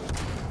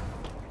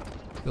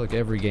 I feel like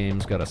every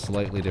game's got a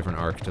slightly different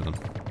arc to them.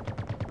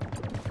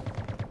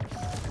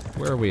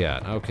 Where are we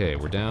at? Okay,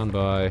 we're down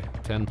by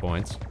 10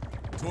 points.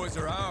 Toys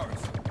are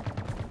ours.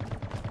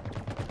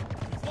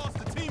 We've lost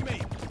a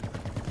teammate.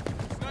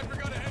 Sniper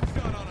got a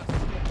headshot on us.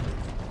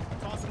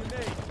 Tossing a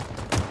nade.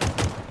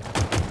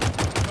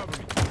 Cover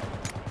me.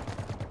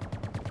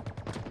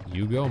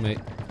 You go, mate.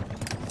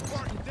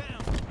 Spartan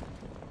down.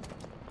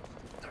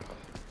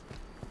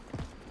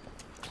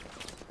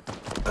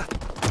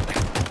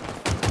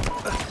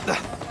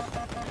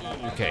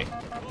 Okay,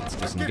 let's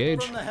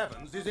disengage. From the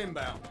heavens is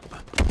inbound.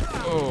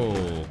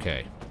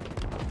 Okay.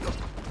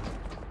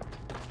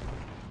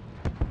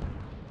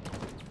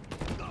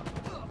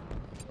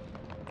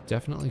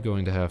 Definitely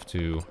going to have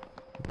to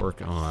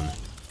work on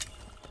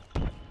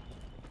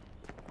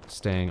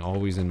staying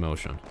always in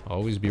motion.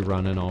 Always be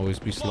running, always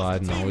be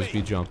sliding, always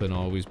be jumping,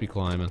 always be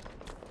climbing.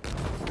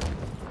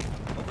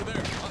 Over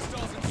there.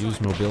 Hostiles in Use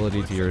sight.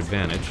 mobility to your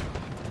advantage.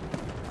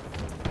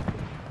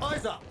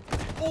 Eyes up.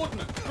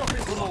 Ordnance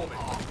dropping from orbit.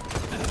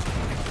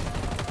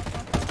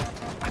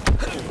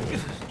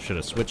 Should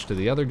have switched to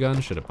the other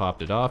gun, should have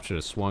popped it off, should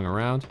have swung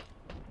around.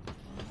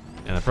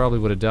 And I probably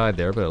would have died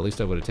there, but at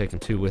least I would have taken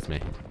 2 with me.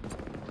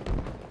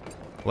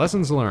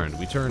 Lessons learned.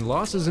 We turn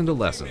losses into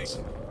lessons,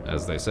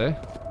 as they say.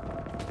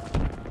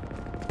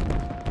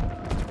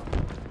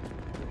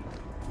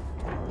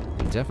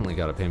 And definitely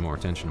got to pay more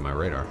attention to my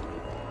radar.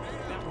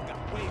 That one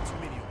got way too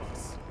many of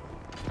us.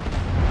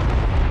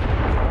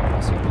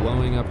 I see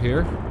glowing up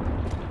here.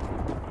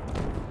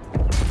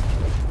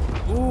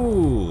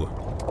 Ooh!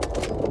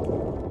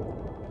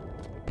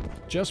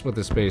 Just what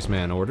the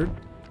Spaceman ordered.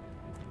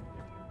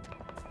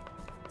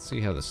 Let's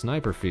see how the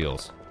sniper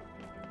feels.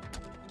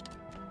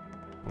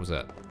 What was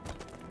that?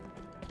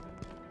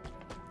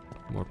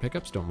 More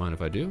pickups? Don't mind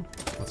if I do.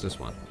 What's this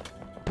one?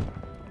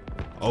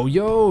 Oh,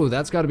 yo!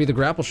 That's got to be the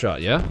grapple shot,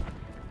 yeah?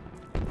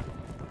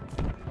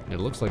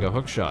 It looks like a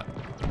hook shot.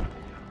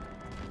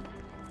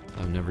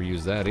 I've never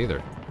used that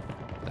either.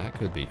 That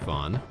could be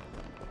fun.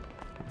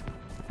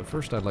 But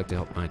first, I'd like to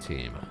help my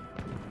team.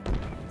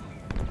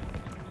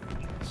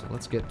 So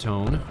let's get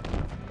tone.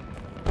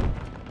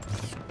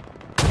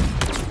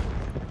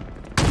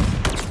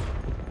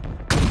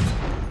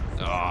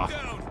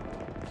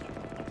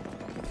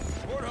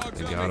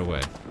 He got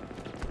away.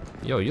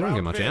 Yo, you don't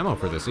get much ammo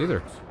for this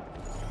either.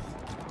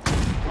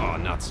 Oh,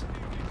 nuts.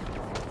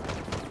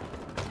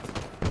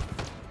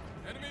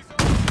 Enemies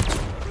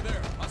over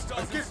there.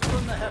 Hostiles in sight.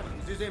 From the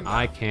heavens is inbound.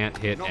 I can't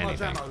hit Not much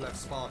anything. ammo left,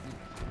 Spartan.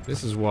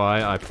 This is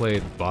why I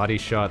played Body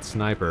Shot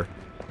Sniper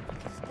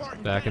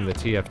back in the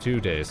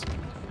TF2 days.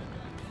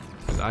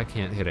 Because I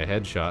can't hit a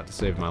headshot to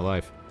save my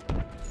life.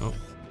 Oh.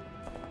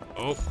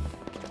 Oh.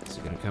 Is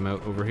he gonna come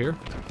out over here?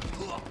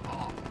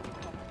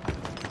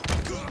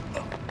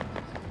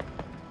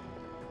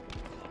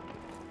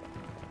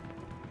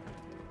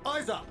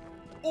 Eyes up.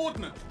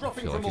 Ordnance I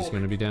dropping feel like from he's orbit.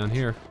 gonna be down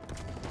here.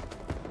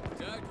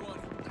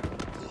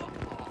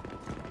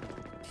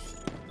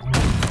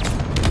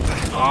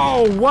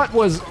 Oh, what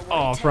was...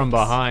 Oh, from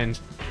behind.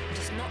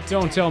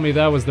 Don't tell me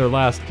that was their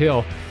last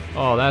kill.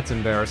 Oh, that's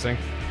embarrassing.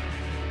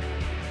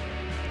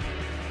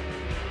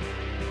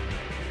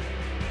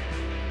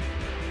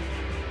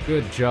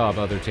 Good job,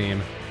 other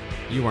team.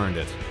 You earned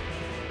it.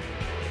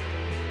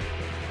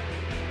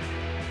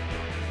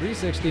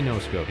 360 no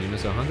scope. You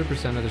miss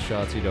 100% of the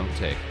shots you don't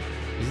take.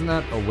 Isn't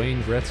that a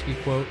Wayne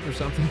Gretzky quote or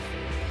something?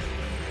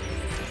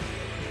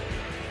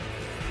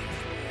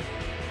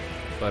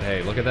 But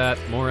hey, look at that.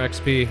 More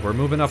XP. We're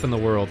moving up in the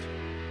world.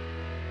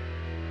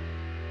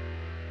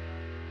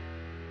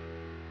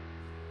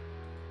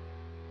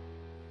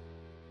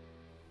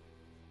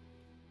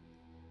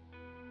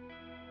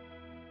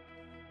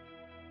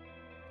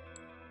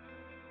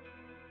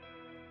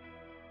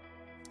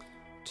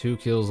 2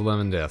 kills,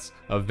 11 deaths.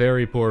 A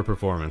very poor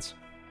performance,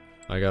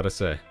 I gotta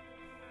say.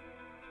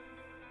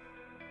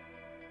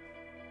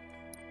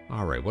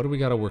 Alright, what do we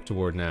gotta work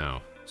toward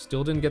now?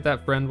 Still didn't get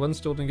that friend one,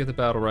 still didn't get the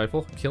battle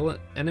rifle. Kill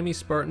enemy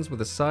Spartans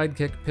with a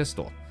sidekick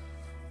pistol.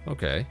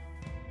 Okay,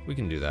 we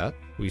can do that.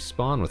 We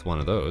spawn with one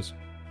of those.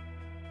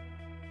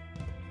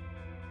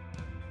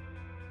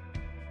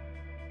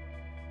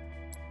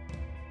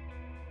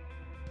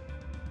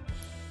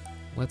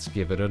 Let's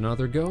give it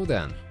another go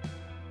then.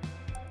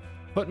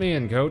 Put me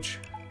in, coach.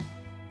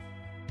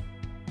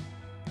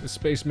 The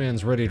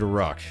spaceman's ready to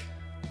rock.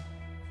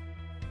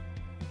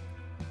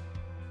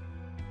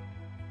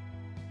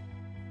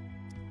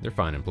 They're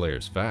finding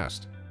players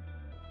fast.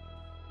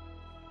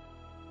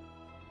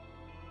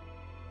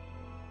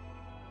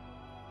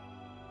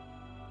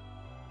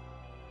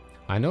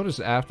 I noticed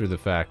after the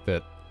fact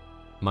that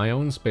my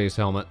own space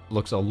helmet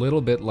looks a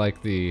little bit like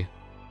the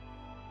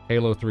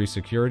Halo 3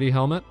 security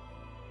helmet.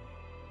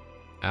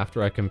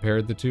 After I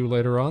compared the two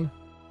later on.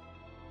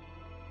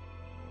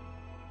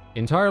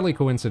 Entirely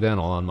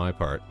coincidental on my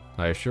part,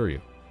 I assure you.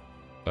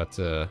 But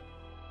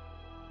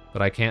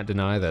I can't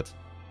deny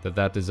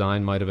that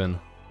design might have been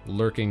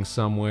lurking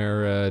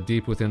somewhere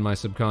deep within my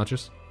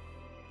subconscious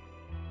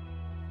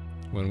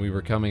when we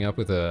were coming up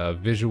with a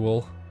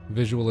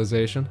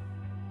visualization.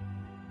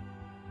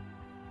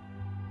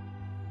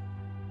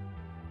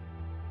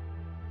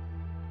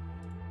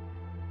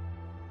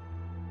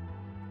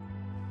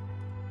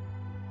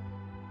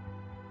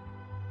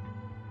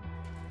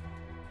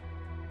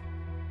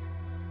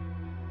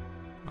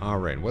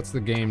 Alright, what's the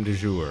game du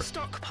jour?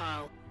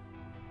 Stockpile.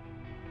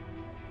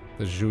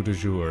 The jeu du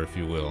jour, if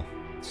you will.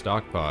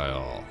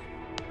 Stockpile.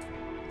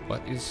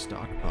 What is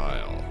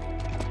stockpile?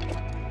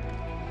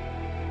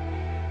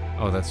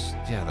 Oh, that's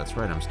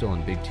right, I'm still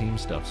in big team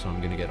stuff, so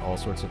I'm gonna get all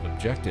sorts of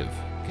objective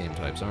game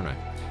types, aren't I?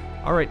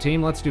 Alright,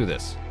 team, let's do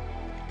this.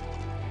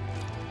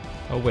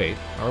 Oh, wait,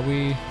 are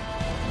we...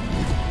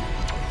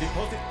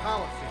 Deposit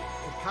power feed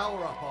to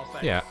power up our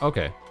base. Yeah,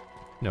 okay.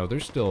 No,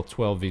 there's still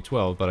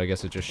 12v12, but I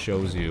guess it just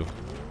shows you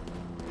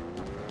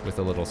with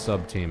a little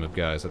sub-team of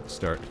guys at the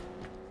start.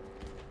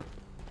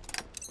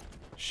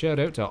 Shout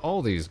out to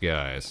all these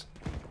guys.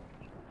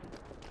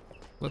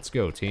 Let's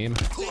go, team.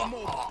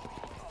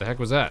 The heck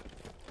was that?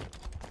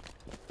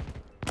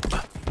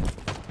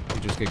 You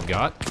just get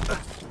got?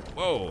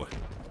 Whoa.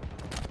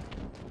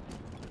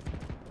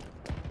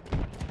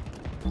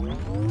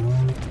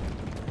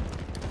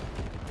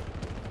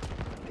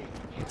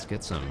 Let's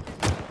get some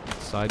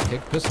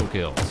sidekick pistol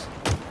kills.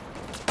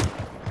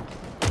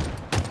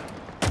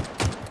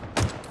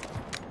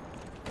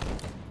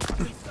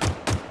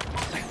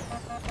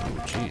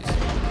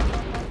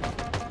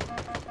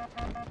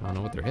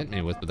 They're hitting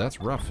me with, but that's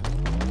rough.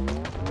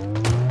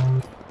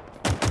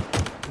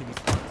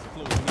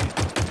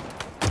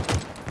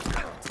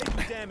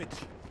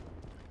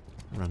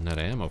 Running out of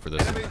ammo for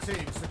this. Enemy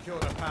team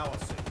secured a power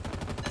seat.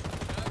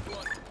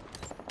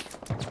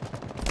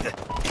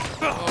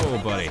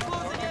 Oh, buddy.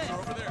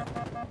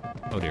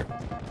 Oh dear.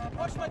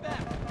 That's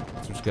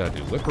what you gotta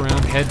do. Whip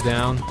around, head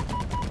down,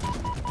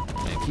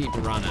 and keep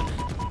running.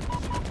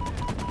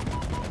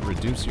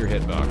 Reduce your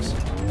hitbox.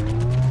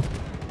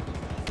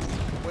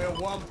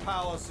 One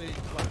power seat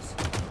close.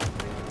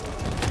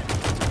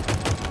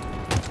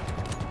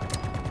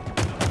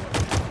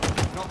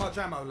 Not much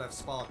ammo left,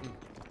 Spartan.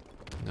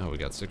 No, we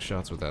got 6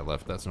 shots with that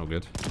left. That's no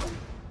good.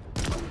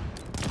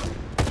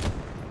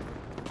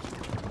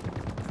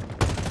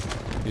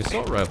 The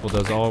assault rifle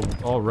does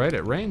all right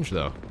at range,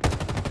 though.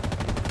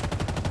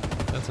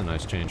 That's a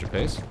nice change of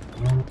pace.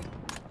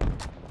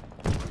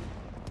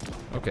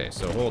 Okay,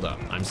 so hold up.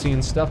 I'm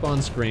seeing stuff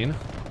on screen.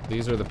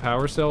 These are the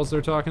power cells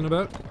they're talking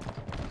about.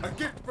 A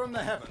gift from the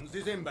heavens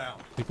is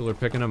inbound. People are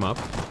picking them up.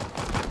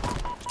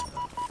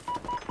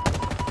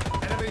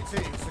 Enemy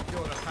team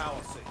secured a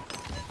power seat.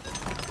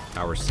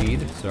 Power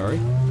seed, sorry.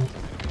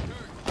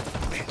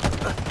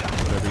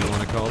 Whatever you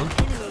want to call them.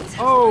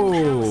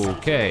 Oh,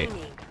 okay.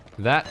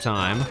 That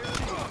time,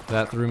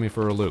 that threw me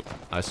for a loop.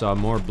 I saw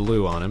more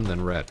blue on him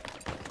than red.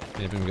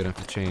 Maybe I'm gonna have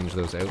to change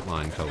those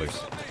outline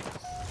colors.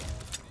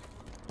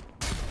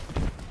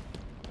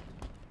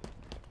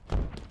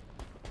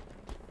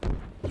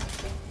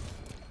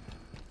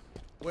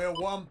 We're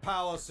one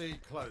power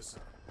seat closer.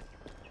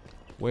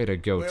 Way to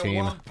go, team.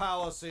 We're one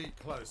power seat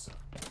closer.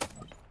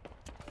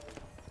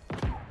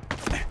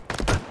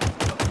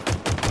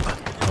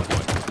 Oh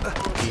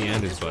boy. He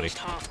and his buddy.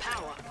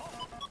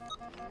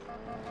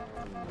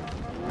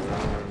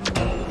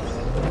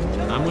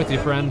 I'm with you,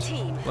 friend.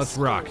 Let's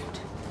rock.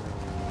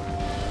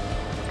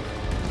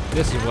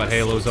 This is what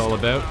Halo's all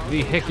about.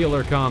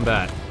 Vehicular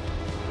combat.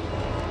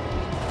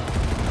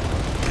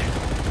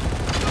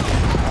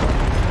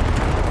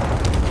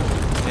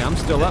 Yeah, I'm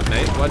still up,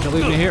 mate. Why'd you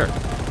leave me here?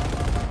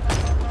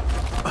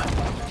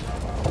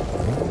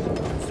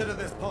 Consider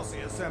this posse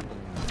assembled.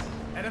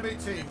 Enemy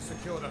team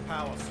secured a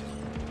power seat.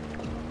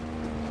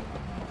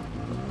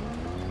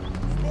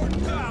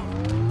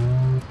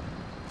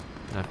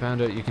 I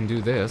found out you can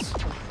do this.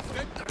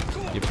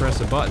 You press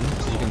a button,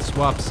 you can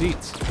swap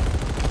seats.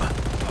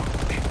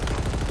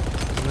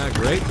 Isn't that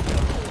great?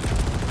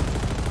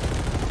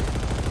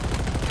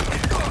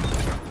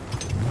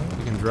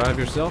 You can drive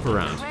yourself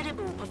around.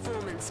 Incredible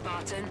performance,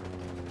 Spartan.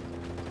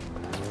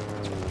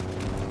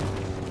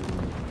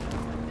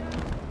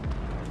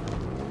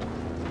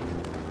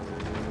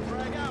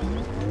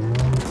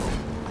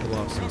 Pull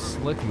off some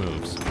slick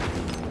moves.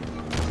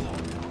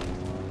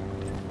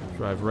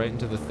 Drive right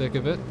into the thick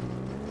of it.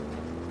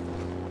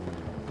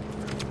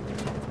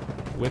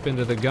 Whip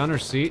into the gunner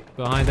seat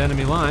behind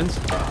enemy lines.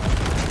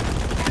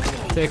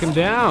 Take him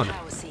down.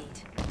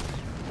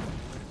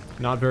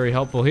 Not very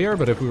helpful here,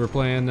 but if we were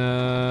playing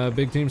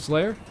Big Team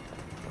Slayer,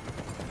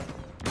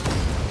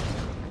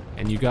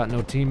 and you got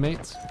no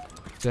teammates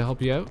to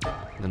help you out,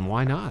 then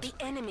why not? The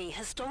enemy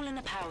has stolen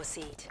a power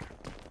seat.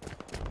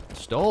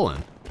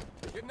 Stolen?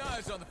 Getting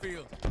eyes on the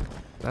field.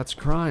 That's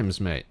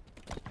crimes, mate.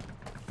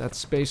 That's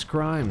space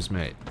crimes,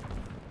 mate.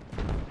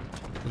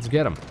 Let's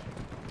get him.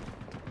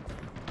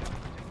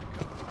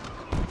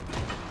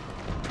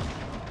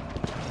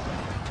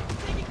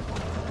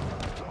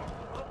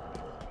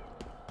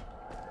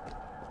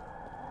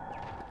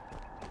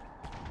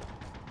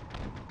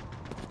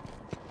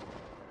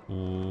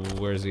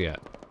 Where's he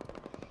at?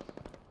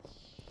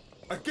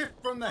 A gift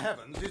from the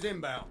heavens is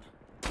inbound.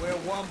 We're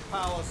one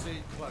power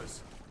seed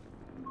close.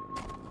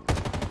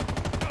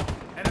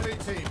 Enemy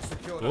team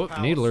secured a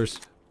power Needlers.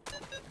 seed.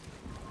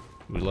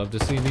 We love to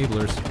see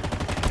needlers.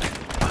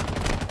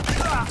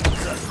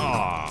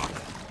 Ah!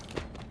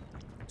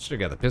 Should have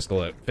got the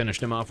pistol out.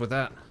 Finished him off with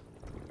that.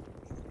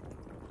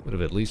 Would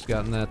have at least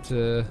gotten that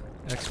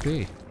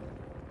XP.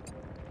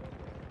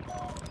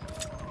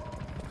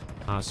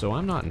 So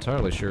I'm not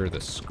entirely sure the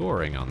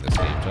scoring on this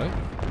game type.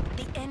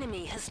 The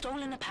enemy has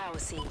stolen a power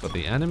seed. But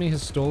the enemy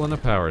has stolen a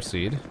power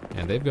seed,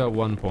 and they've got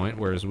 1 point,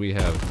 whereas we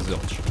have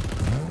zilch.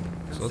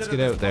 So let's get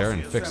out there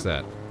and fix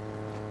that.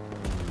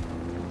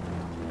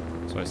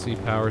 So I see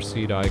power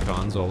seed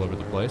icons all over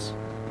the place.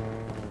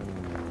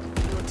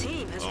 Your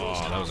team has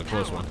reached That was a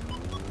close one.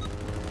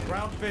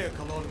 Ground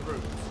vehicle en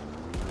route.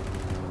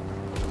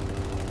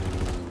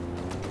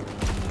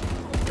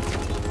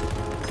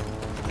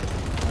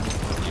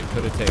 You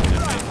could have taken it,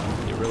 mate.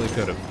 You really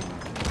could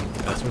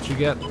have. That's what you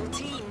get. Your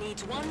team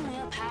needs one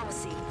more power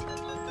seed.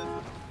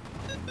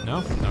 No?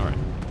 Alright.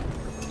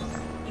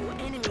 Your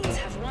enemies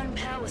have one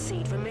power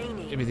seed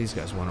remaining. Maybe these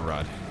guys want a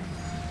rod.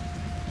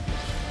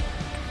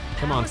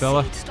 Come on, Power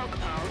fella. seed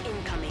stockpile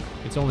incoming.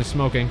 It's only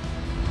smoking.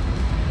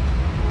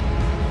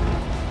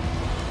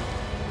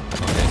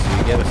 Okay, so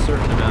you get a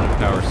certain amount of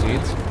power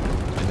seeds,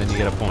 and then you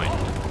get a point.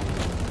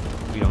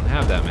 We don't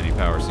have that many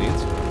power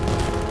seeds.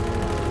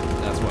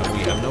 That's why we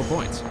have no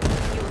points.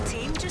 Your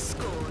team just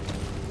scored.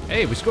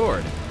 Hey, we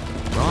scored.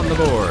 We're on the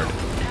board.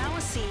 Power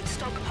seed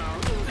stockpile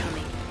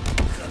incoming.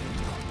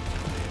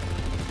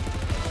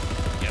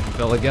 Get him,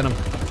 fella, get him.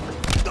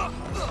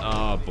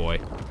 Oh boy,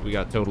 we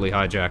got totally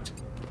hijacked.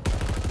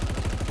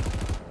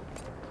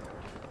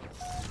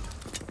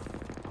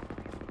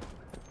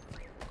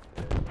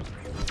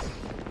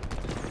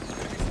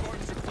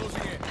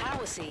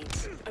 Power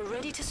seeds are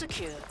ready to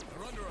secure.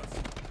 They're under us.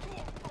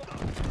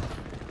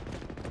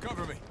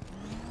 Cover me.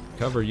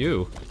 Cover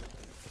you.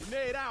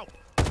 Grenade out.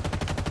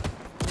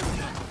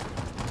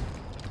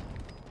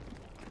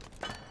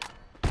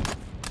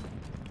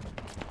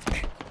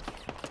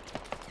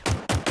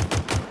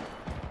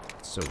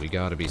 So we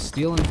gotta be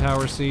stealing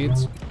power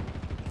seeds.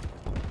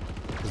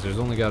 Because there's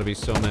only gotta be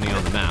so many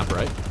on the map,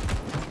 right?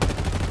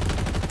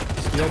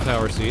 Steal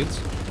power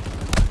seeds.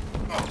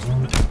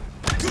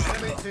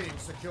 Enemy team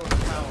secured a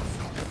power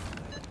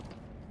seed.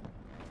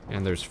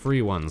 And there's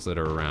free ones that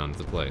are around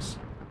the place.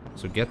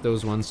 So get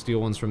those ones,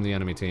 steal ones from the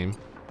enemy team,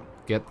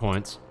 get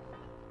points,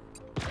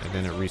 and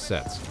then it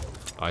resets.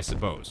 I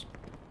suppose.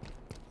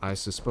 I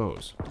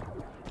suppose.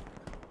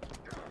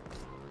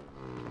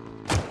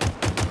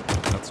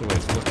 That's the way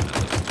it's looking, at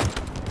least.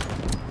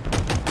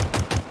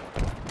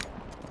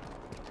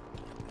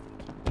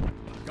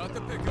 Got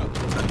the pickup.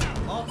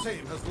 Our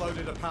team has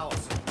loaded a power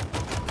seed.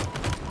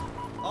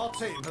 Our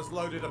team has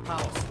loaded a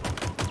power seed.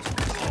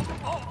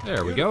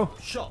 There we go.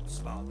 Shots,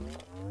 Father.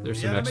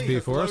 There's The some enemy XP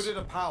has for us.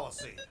 loaded a power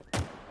seed.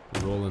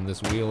 Rolling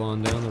this wheel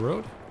on down the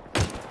road.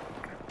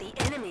 The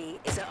enemy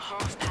is at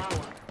half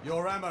power.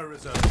 Your ammo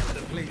reserve is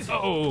depleted.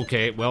 Oh,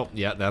 okay. Well,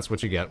 yeah, that's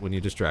what you get when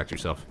you distract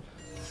yourself.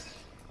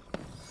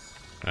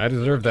 I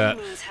deserve that.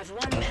 Enemies have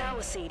one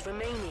power seed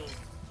remaining.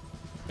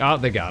 Oh,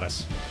 they got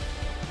us.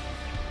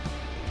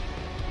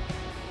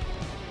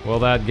 Well,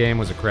 that game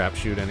was a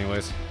crapshoot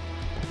anyways.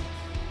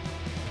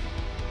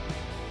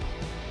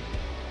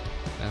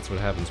 That's what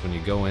happens when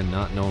you go in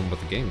not knowing what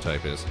the game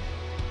type is.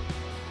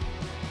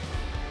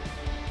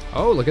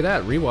 Oh, look at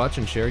that. Rewatch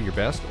and share your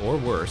best or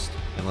worst,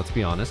 and let's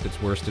be honest,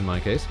 it's worst in my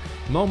case,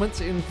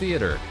 moments in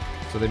theater.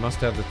 So they must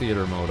have the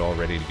theater mode all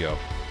ready to go.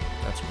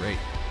 That's great.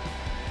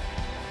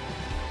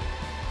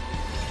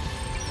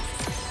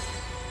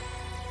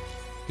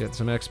 Get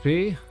some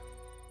XP.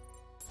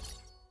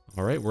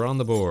 Alright, we're on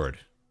the board.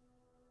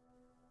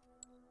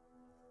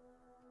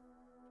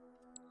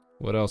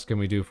 What else can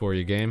we do for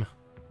you, game?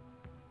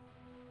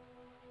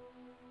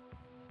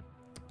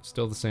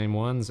 still the same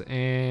ones,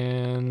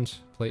 and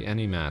play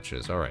any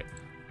matches. Alright,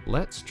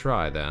 let's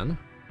try then.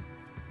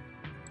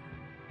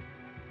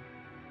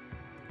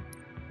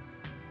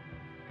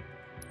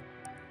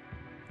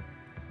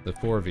 The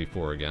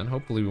 4v4 again.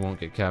 Hopefully we won't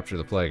get capture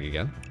the flag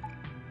again.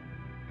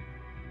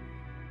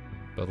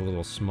 But a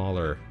little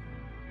smaller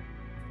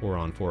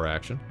 4-on-4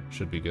 action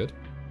should be good.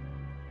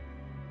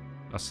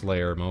 A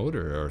Slayer mode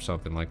or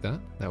something like that.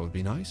 That would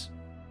be nice.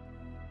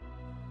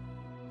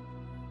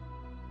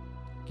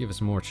 Give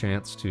us more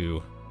chance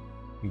to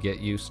get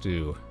used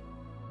to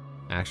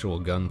actual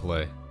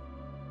gunplay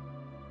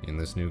in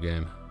this new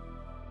game.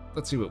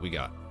 Let's see what we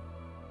got.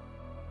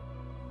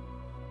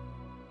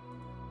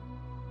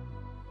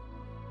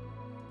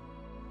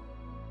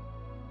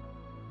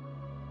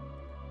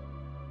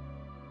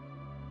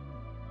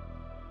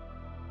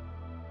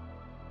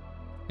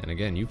 And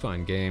again, you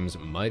find games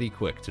mighty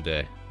quick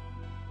today.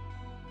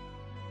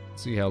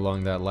 See how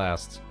long that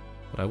lasts.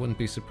 But I wouldn't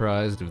be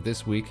surprised if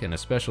this week, and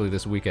especially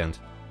this weekend,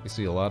 you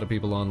see a lot of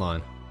people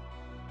online.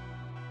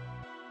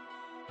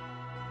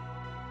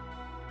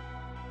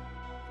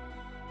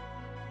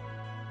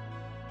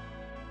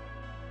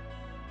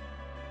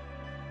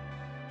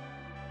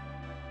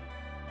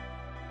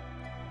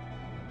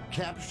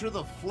 Capture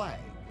the flag.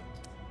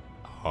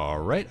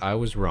 Alright, I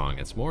was wrong.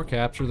 It's more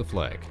capture the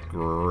flag.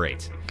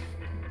 Great.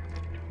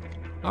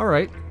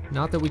 Alright,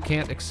 not that we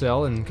can't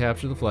excel and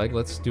capture the flag.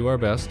 Let's do our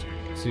best.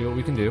 See what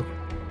we can do.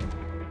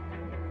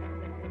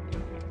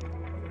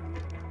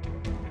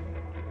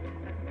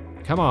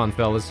 Come on,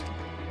 fellas.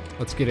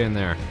 Let's get in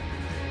there.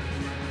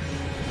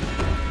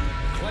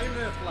 Claim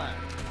their flag.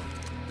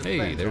 Hey,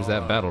 Defend there's our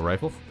that battle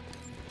rifle.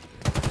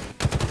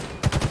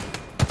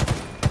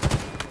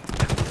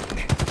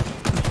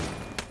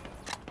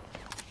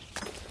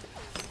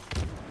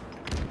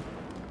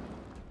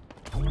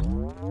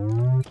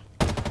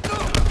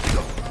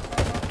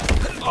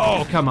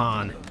 Oh, come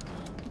on.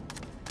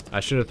 I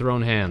should have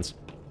thrown hands.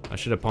 I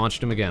should have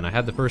punched him again. I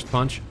had the first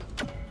punch.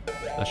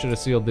 I should have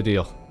sealed the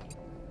deal.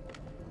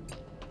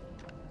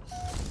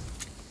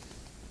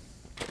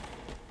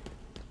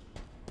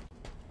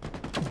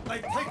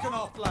 They've taken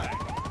our flag.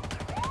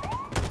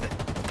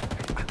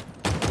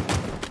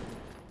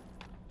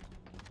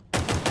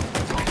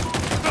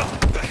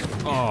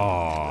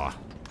 Oh,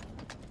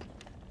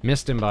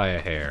 missed him by a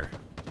hair.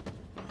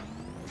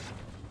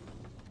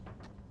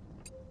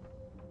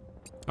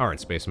 Alright,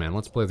 Spaceman,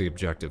 let's play the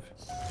objective.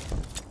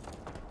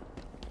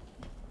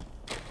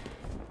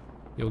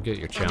 You'll get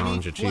your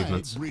challenge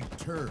achievements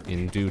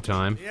in due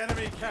time. The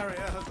enemy carrier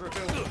has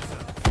revealed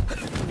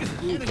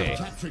himself. Okay.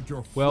 Captured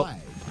your Well,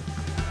 flag.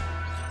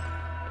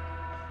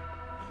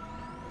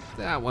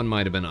 that one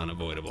might have been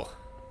unavoidable.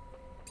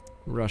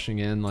 Rushing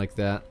in like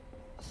that.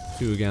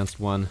 2 against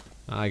 1.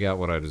 I got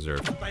what I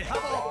deserved. They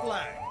have our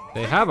flag.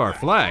 They have our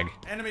flag.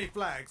 Enemy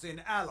flags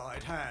in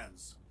Allied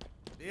hands.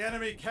 The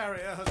enemy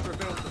carrier has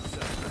revealed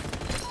themselves.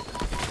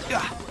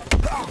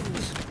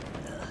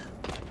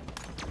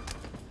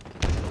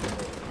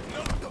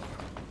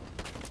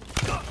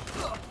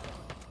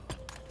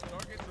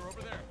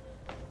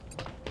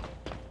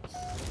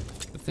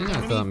 The thing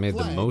I thought made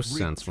the most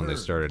sense when they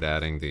started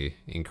adding the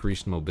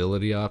increased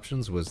mobility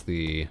options was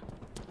that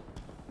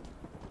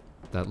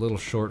little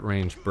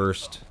short-range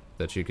burst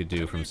that you could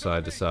do from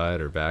side to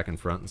side or back and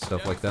front and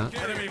stuff like that.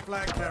 Enemy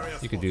flag carrier.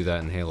 You could do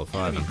that in Halo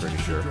 5, I'm pretty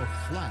sure. Your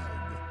flag.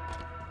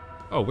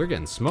 Oh, we're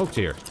getting smoked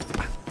here.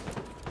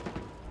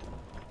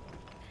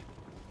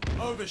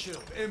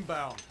 Overshield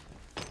inbound.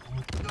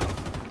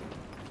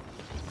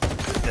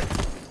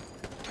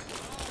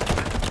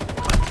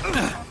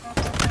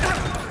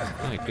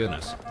 My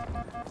goodness.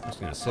 I was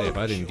gonna say, if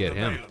I didn't get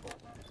him.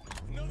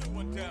 Another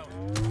one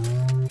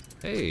down.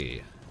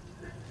 Hey.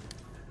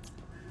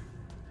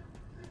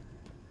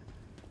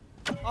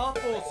 Our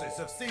forces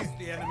have seized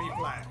the enemy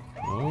flag.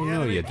 Oh, The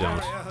no, enemy you don't.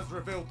 carrier has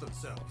revealed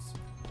themselves.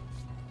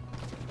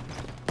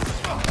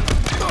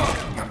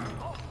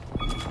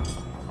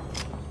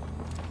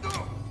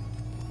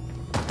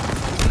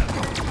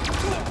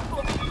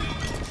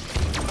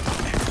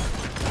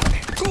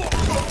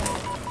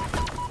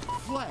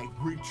 Flag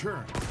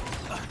returned.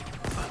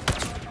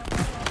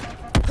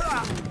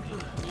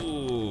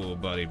 Ooh,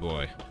 buddy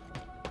boy.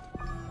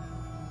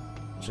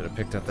 Should have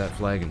picked up that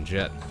flag and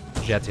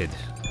jetted.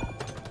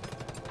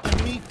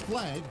 Enemy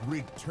flag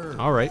returned.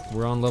 Alright,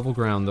 we're on level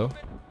ground though.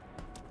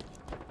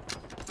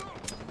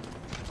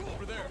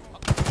 Over there.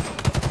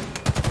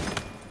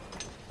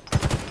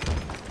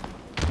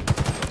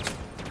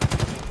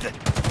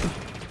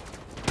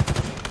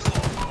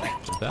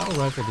 The battle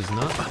rifle does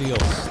not feel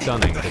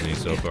stunning to me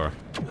so far.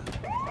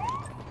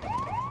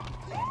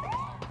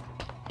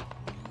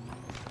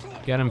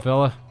 Get him,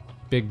 fella.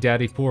 Big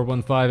Daddy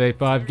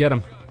 41585, get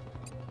him.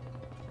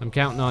 I'm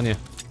counting on you.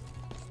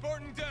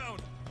 Spartan down.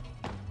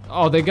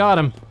 Oh, they got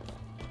him.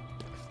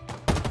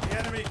 The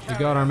enemy We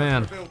got our carrier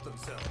man. has revealed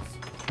themselves.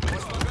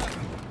 What's my back?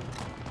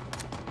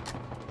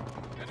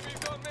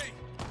 Enemy's on me.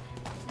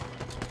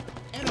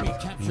 Enemy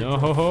captured. No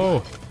ho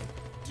ho.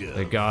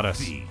 They got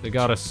us. They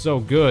got us so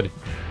good.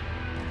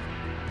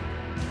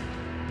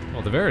 Well,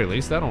 at the very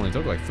least, that only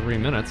took like 3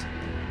 minutes.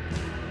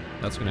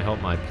 That's going to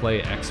help my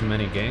play X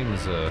many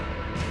games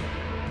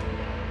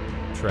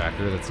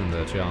tracker that's in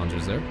the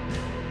challenges there.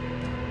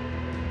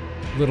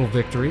 Little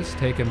victories,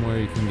 take them where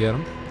you can get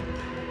them.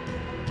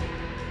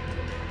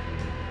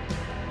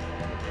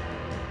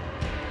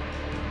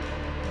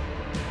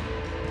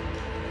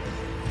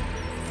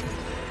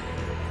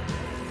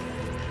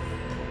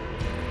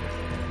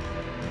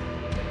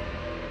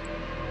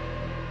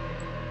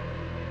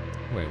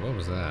 Wait, what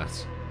was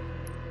that?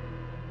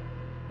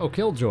 Oh,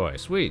 Killjoy,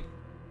 sweet.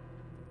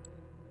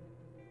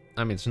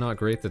 I mean, it's not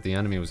great that the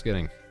enemy was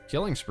getting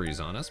killing sprees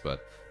on us,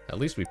 but at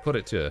least we put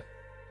it to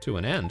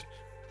an end.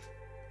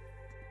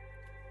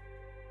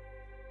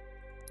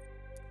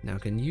 Now,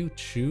 can you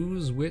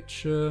choose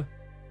which, let's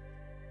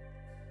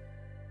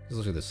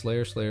look at the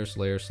Slayer,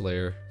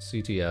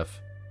 CTF,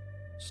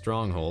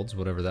 Strongholds,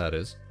 whatever that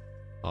is,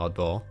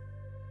 Oddball.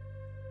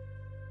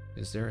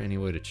 Is there any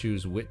way to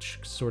choose which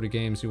sort of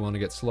games you want to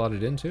get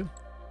slotted into?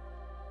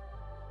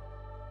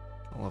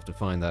 I'll have to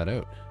find that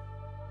out.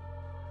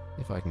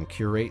 If I can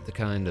curate the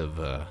kind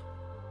of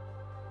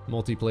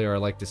multiplayer I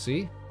like to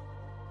see,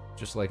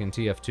 just like in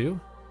TF2,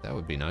 that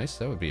would be nice,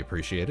 that would be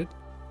appreciated.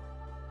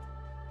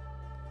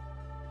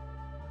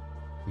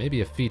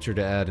 Maybe a feature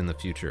to add in the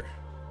future.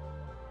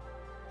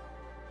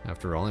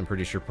 After all, I'm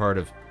pretty sure part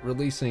of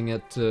releasing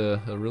it,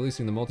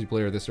 releasing the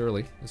multiplayer this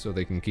early, is so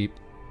they can keep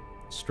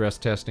stress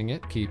testing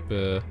it, keep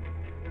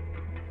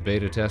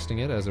beta testing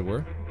it, as it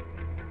were.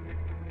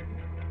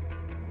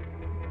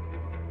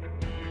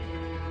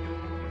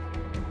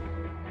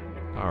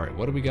 Alright,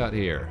 what do we got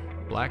here?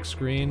 Black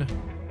screen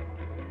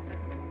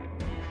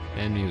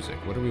and music.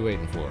 What are we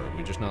waiting for?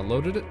 We just not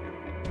loaded it?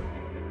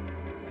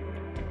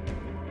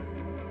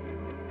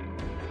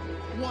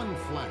 One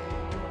flag.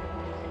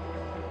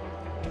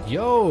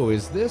 Yo,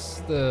 is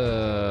this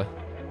the...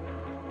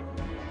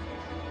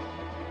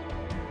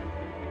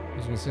 I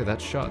was gonna say,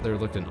 that shot there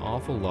looked an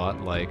awful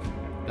lot like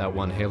that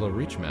one Halo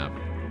Reach map.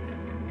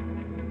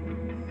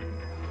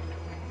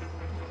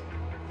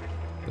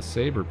 The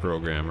Saber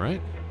program,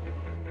 right?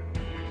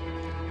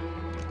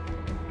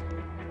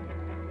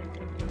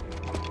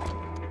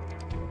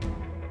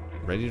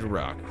 Ready to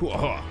rock.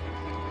 Whoa.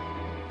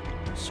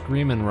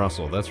 Screamin'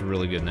 Russell, that's a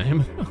really good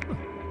name.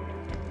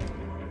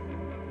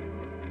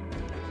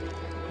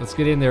 Let's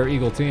get in there,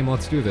 Eagle team,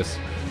 let's do this.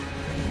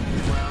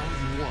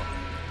 Round one.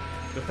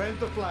 Defend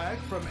the flag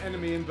from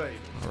enemy invaders.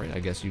 Alright, I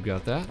guess you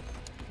got that.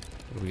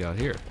 What do we got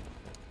here?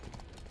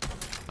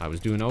 I was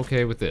doing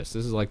okay with this.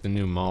 This is like the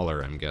new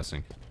Mauler, I'm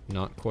guessing.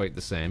 Not quite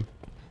the same,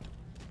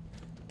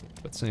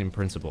 but same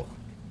principle.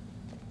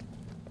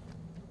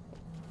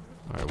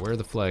 Alright, where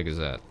the flag is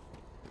at?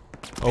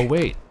 Oh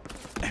wait,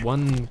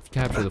 one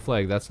capture the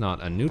flag, that's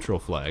not a neutral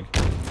flag.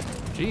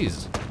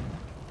 Jeez.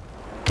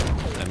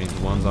 That means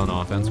one's on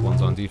offense,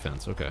 one's on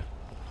defense, okay.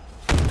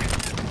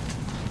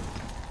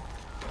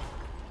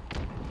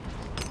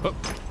 Oh,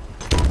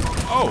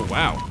 oh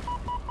wow.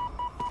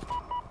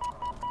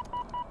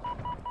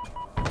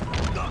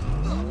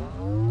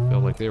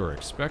 Felt like they were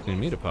expecting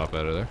me to pop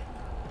out of there.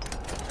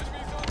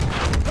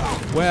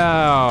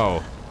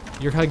 Wow.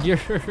 You're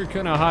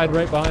gonna hide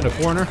right behind a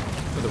corner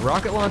with a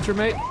rocket launcher,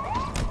 mate?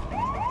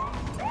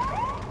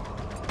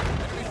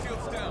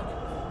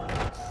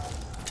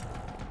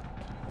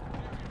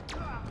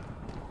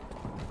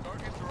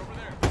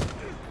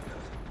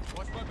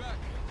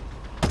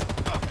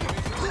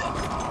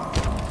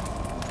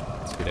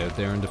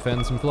 There and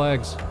defend some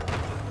flags.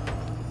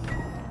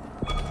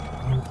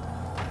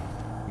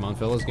 Come on,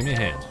 fellas, give me a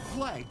hand.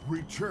 Flag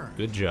return.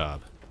 Good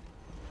job.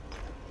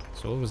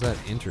 So what was that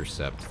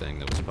intercept thing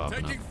that was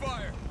popping up?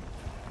 Fire.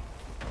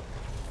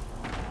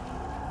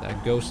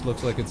 That ghost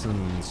looks like it's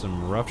in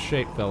some rough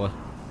shape, fella.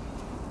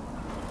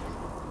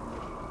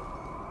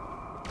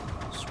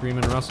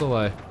 Screamin' Russell,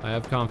 I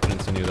have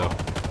confidence in you, though.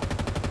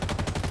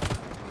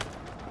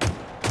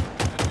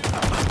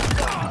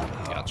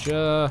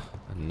 Gotcha.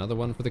 Another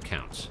one for the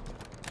count.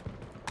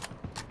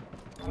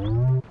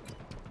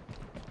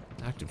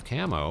 Active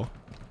camo.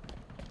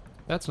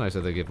 That's nice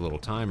that they give little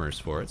timers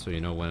for it, so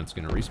you know when it's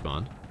going to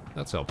respawn.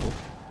 That's helpful.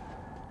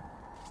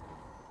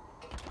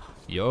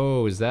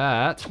 Yo, is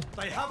that?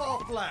 They have our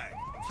flag.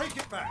 Take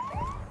it back.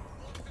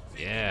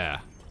 Yeah.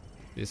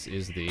 This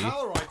is the...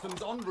 Power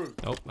items en route.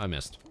 Oh, I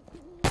missed.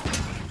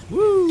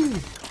 Woo!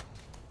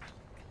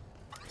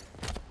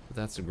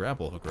 That's a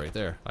grapple hook right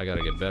there. I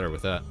gotta get better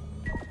with that.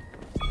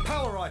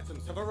 Power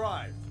items have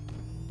arrived.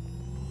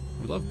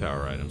 We love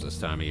power items this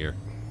time of year.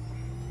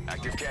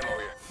 Active camo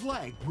here.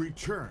 Flag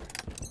return.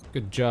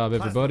 Good job,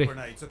 everybody.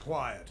 Plasma grenades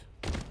acquired.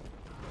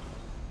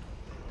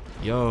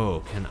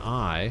 Yo, can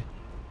I...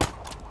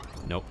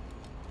 Nope.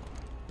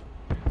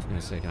 I was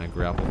gonna say, can I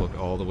grapple hook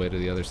all the way to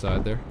the other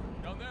side there?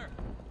 Down there.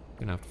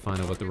 Gonna have to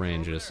find out what the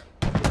range is.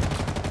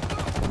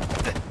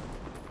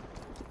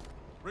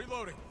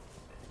 Reloading.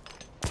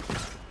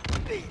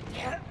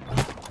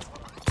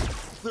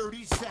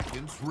 30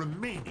 seconds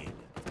remaining.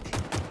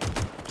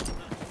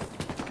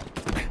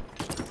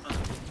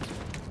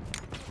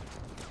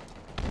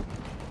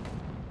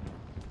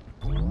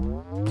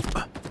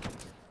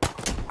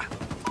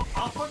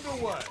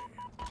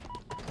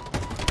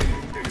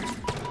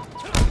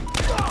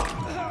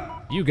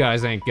 You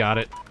guys ain't got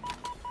it.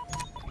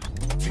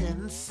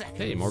 10 seconds.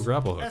 Hey, more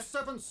grapple hook.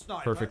 S7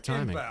 sniper Perfect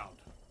timing. inbound.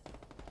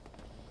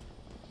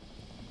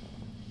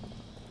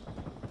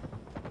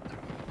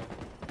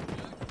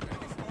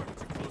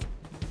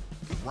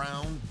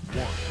 Round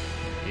 1.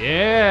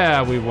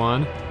 Yeah, we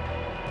won.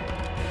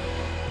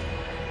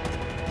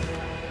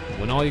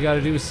 When all you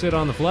gotta do is sit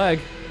on the flag,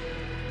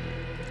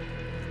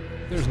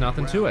 there's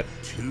nothing to it.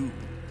 2.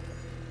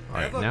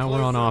 Alright, Ever now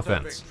we're on closer to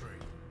offense. victory.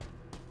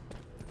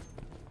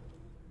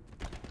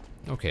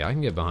 Okay, I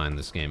can get behind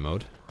this game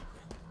mode.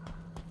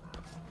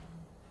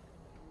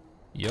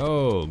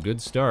 Yo,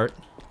 good start.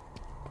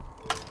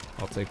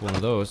 I'll take one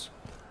of those.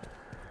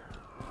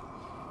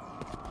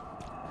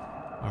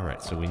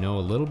 Alright, so we know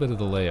a little bit of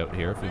the layout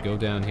here. If we go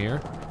down here.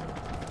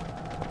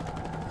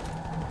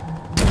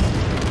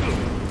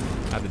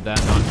 How did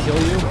that not kill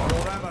you?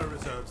 Your ammo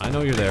reserves. I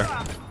know you're there.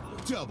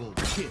 Double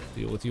kill.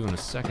 Deal with you in a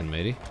second,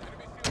 matey.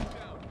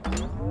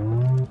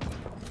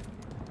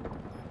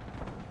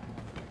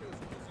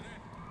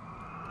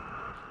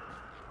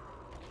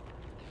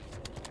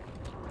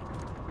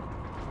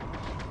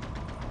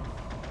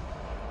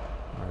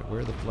 Alright,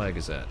 where the flag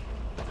is at?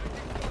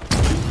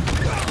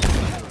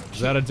 Is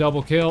that a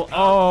double kill?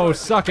 Oh,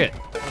 suck it!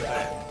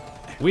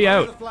 We The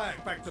out.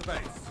 flag back to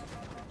base.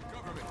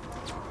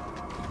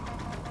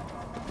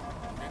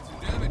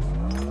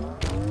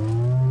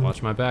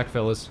 Watch my back,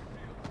 fellas.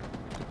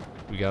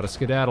 We gotta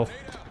skedaddle.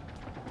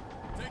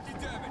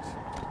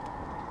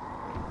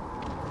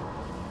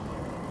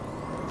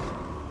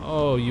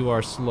 Oh, you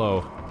are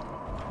slow.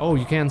 Oh,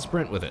 you can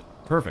sprint with it.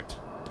 Perfect.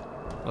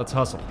 Let's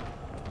hustle.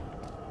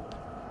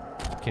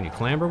 Can you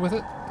clamber with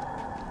it?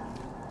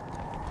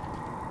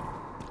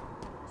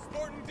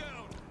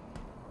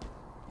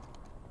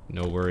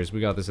 No worries, we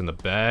got this in the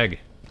bag.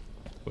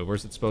 Wait,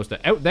 where's it supposed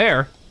to? Out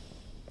there?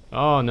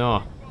 Oh,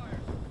 no.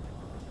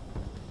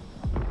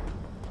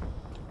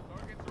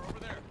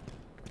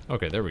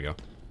 Okay, there we go.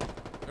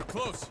 They're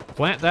close.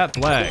 Plant that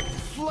flag.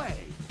 Flag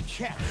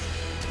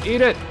captured.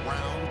 Eat it.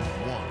 Round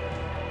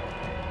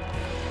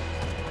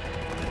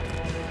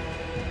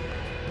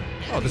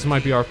 1. Oh, this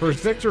might be our first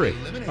victory.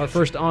 Our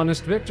first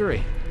honest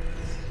victory.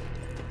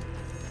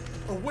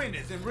 A win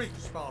is in reach,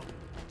 Spartan.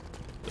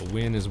 The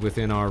win is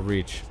within our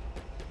reach.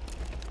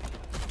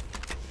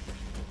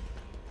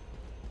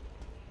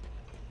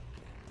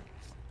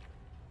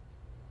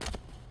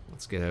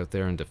 Let's get out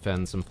there and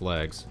defend some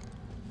flags.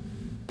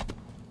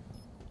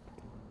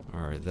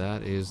 Alright,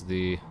 that is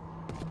the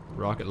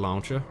rocket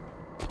launcher.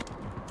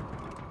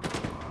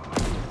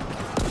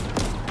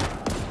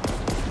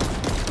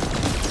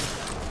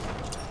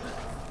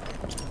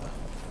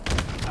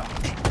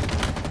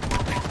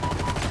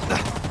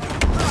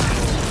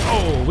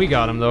 Oh, we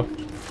got him though.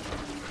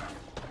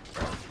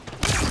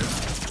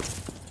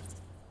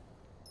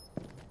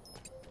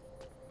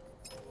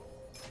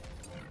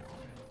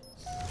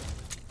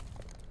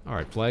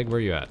 Alright, flag, where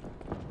you at?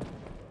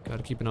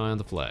 Gotta keep an eye on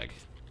the flag.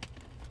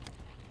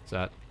 Is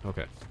that...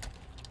 okay.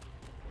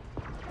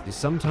 See,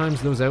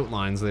 sometimes those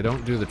outlines, they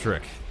don't do the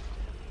trick.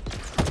 We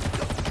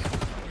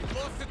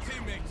lost a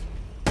teammate.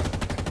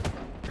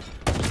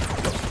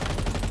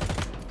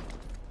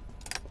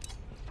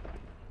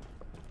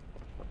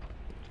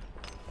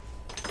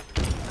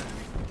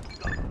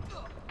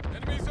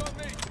 Enemies on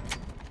me.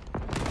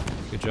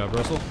 Good job,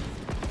 Russell.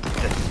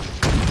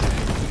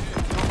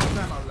 Not a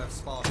memo left,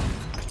 Spartan.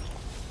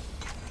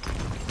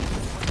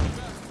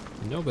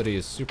 Nobody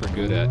is super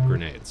good at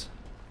grenades,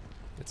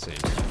 it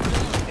seems.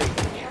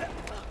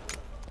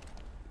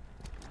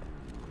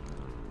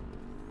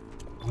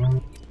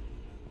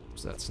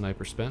 Was that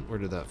sniper spent? Where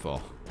did that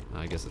fall?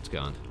 I guess it's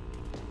gone.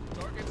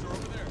 Targets are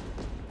over there.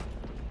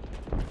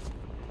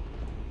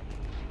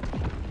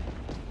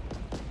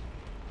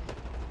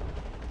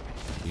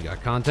 You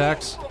got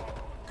contacts?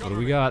 What do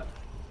we got?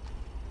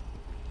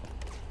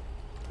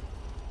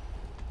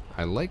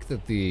 I like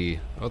that the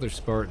other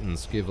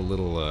Spartans give a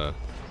little,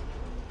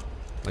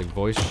 like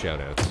voice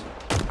shoutouts.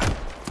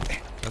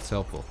 That's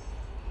helpful.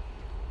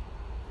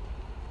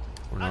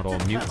 We're not all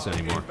Active mutants camo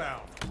anymore.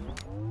 inbound.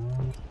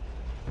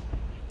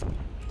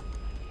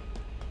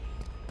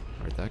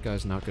 Alright, that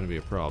guy's not going to be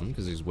a problem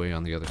because he's way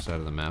on the other side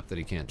of the map that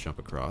he can't jump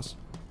across.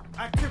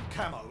 Active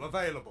camo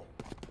available.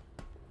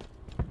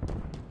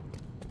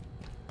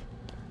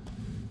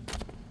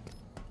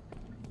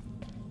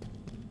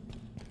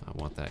 I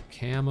want that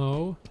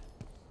camo.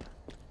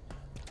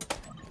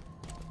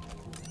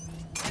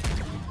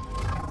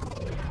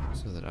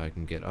 So that I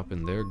can get up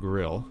in their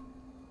grill.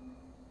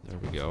 There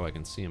we go, I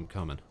can see him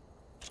coming.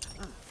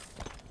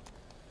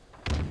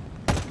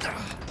 Here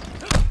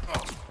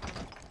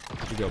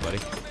you go, buddy.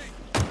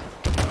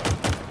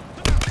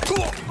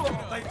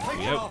 They've taken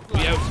We our out, we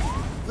flag. out.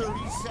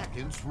 30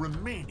 seconds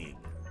remaining.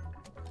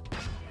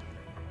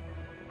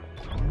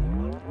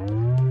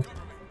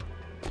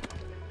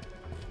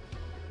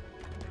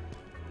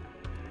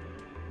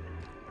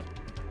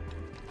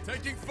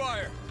 Taking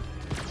fire.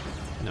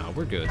 No,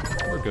 we're good.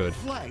 We're good.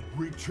 Flag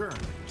returned.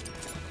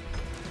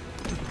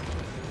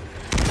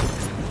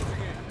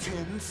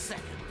 10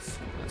 seconds.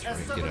 seconds.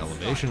 That's right, get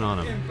elevation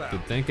on him.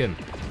 Good thinking.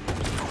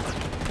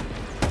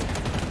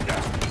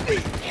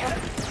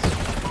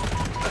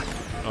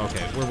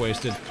 Okay, we're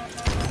wasted.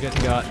 We're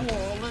getting got.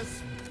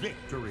 Flawless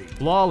victory.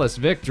 Flawless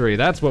victory,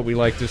 that's what we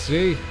like to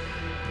see.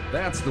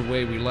 That's the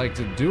way we like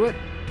to do it.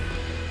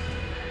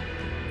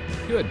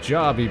 Good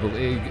job, Eagle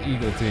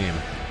Team.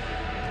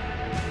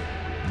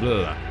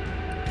 Blah.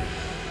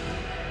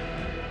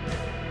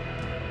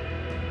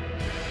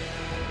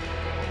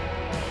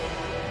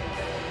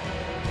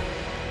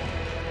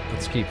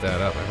 Let's keep that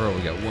up. I've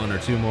probably got 1 or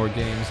 2 more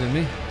games in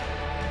me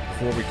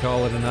before we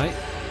call it a night.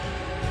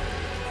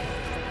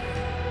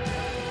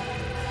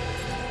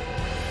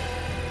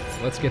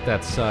 Let's get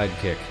that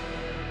sidekick.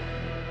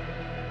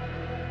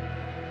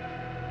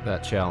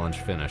 That challenge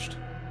finished.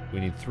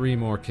 We need 3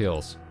 more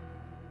kills.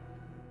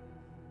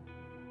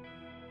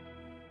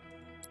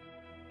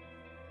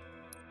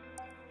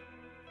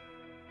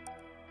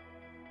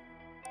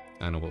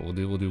 I know what we'll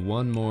do. We'll do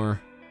 1 more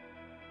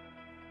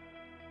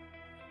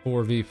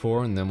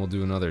 4v4, and then we'll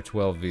do another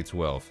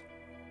 12v12.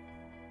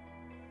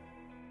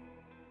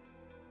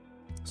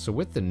 So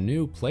with the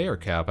new player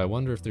cap, I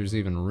wonder if there's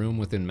even room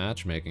within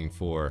matchmaking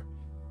for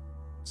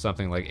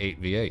something like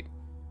 8v8.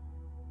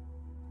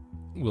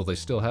 Will they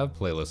still have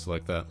playlists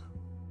like that?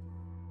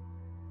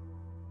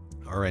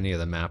 Are any of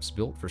the maps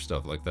built for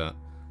stuff like that?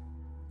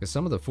 Because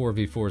some of the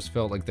 4v4s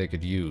felt like they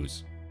could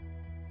use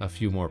a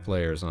few more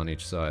players on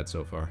each side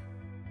so far.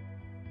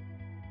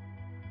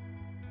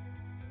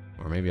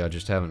 Or maybe I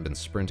just haven't been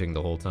sprinting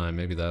the whole time.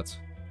 Maybe that's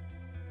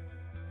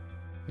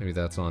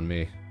on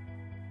me.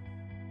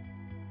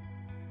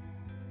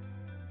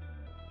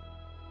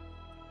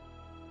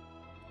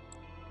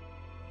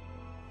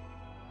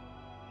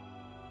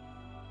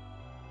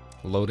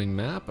 Loading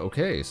map?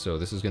 Okay, so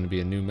this is going to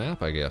be a new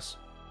map, I guess.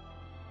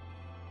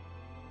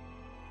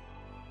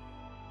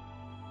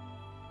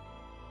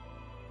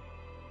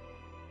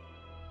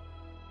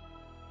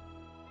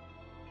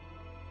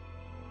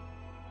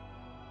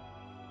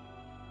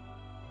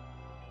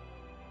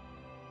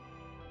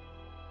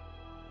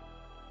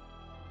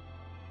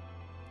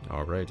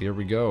 Alright, here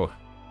we go.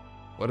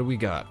 What do we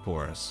got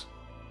for us?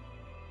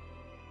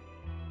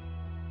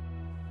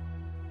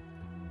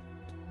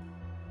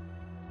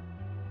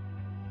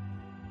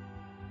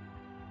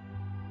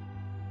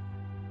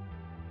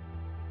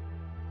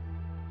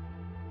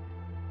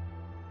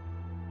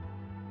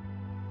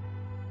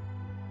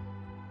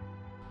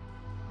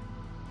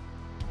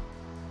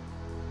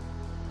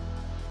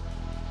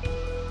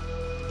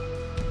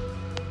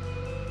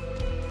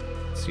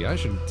 See, I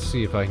should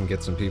see if I can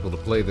get some people to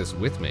play this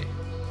with me.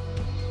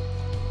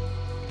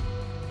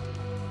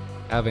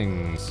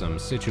 Having some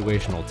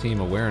situational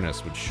team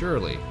awareness would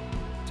surely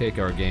take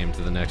our game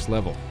to the next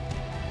level.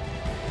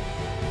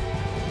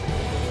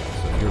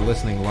 So if you're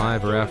listening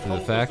live or after the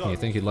fact and you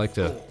think you'd like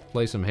to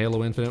play some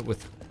Halo Infinite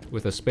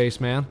with a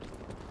Spaceman,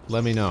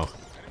 let me know.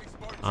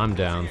 I'm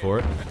down for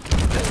it.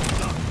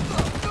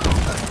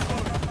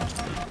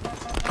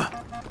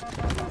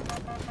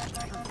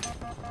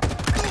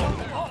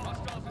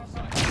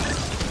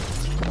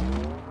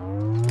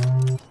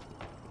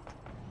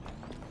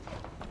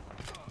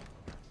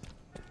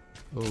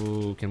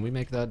 Oh, can we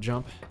make that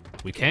jump?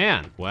 We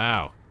can!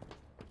 Wow.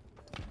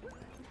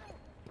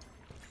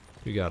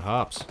 We got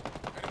hops.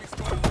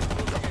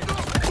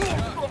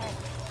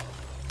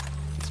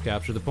 Let's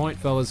capture the point,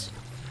 fellas.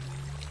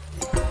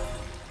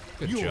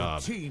 Good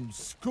job. Your team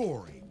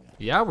scoring.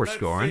 Yeah, we're Let's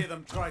scoring. see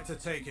them try to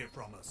take it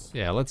from us.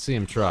 Yeah, let's see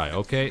him try.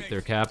 Okay,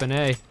 they're capping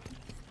A.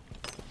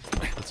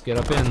 Let's get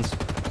up ins.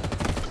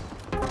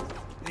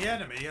 The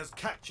enemy has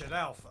captured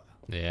Alpha.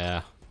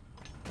 Yeah.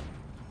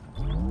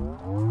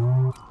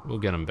 We'll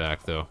get him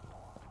back, though.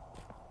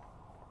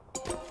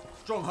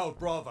 Stronghold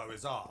Bravo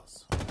is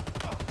ours.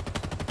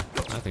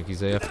 I think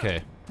he's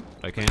AFK.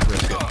 I can't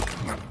risk it.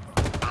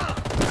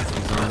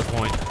 He's on the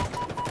point.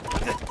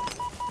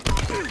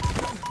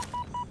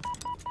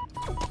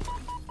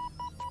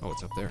 Oh,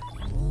 it's up there.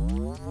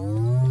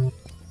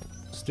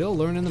 Still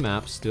learning the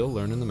maps, still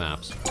learning the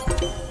maps.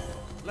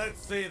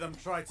 Let's see them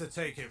try to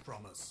take it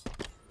from us.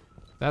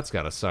 That's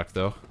gotta suck,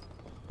 though.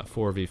 A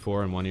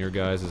 4v4 and one of your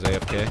guys is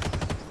AFK.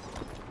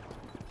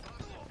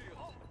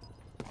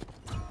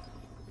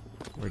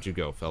 Where'd you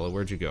go, fella?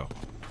 Where'd you go?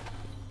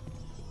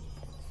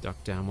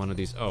 Duck down one of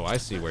these. Oh, I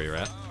see where you're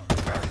at.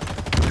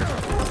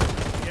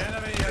 The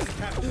enemy has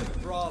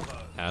captured Bravo.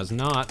 Has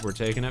not. We're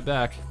taking it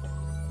back.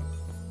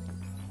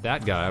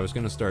 That guy, I was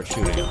gonna start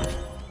shooting him.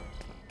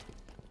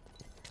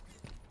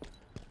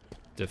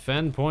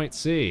 Defend point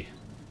C.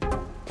 The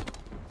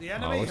Oh,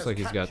 enemy looks has like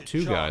he's got captured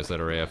 2 Charlie. guys that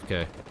are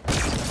AFK.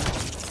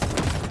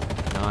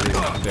 Not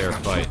even a fair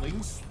fight.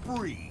 Killing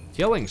spree.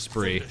 Killing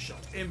spree. Cinder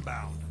shot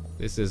inbound.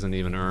 This isn't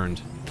even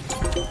earned.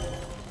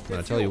 But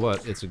I tell you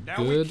what, it's a Now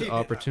we good keep it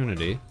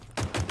opportunity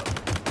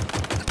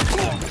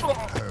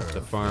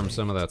to farm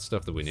some of that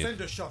stuff that we need.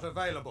 Cinder shot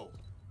available.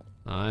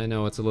 I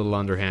know it's a little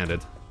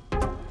underhanded.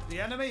 The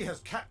enemy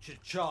has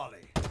captured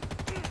Charlie.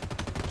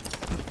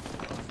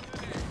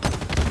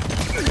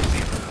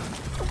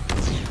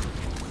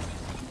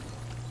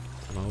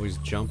 I'm always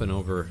jumping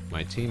over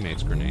my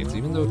teammates' grenades,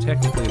 even though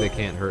technically they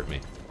can't hurt me.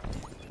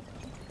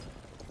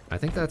 I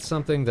think that's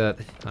something that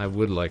I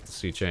would like to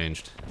see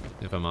changed,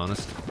 if I'm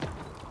honest.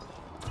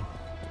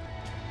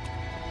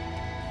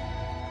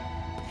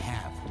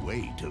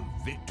 Halfway to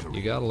victory.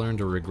 You gotta learn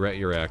to regret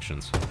your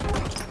actions.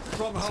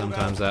 Stronghold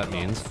Sometimes Alpha that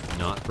means lost.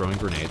 not throwing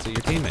grenades at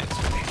your teammates.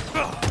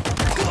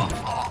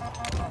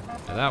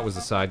 Now that was a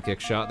sidekick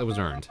shot that was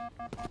earned.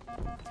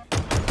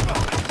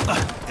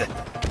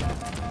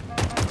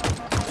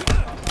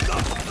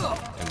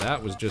 And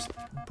that was just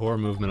poor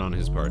movement on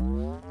his part.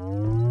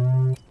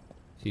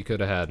 He could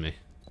have had me.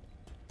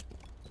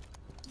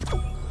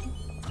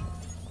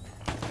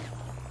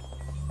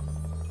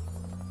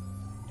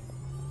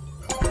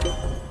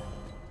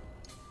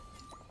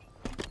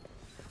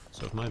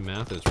 So if my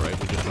math is right,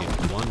 we just need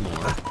one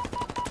more.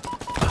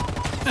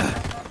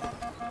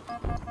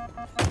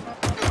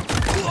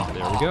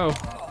 There we go.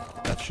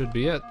 That should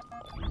be it.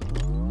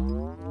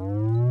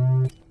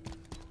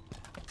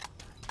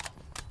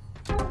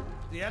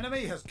 The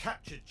enemy has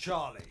captured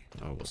Charlie.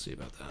 Oh, we'll see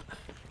about that.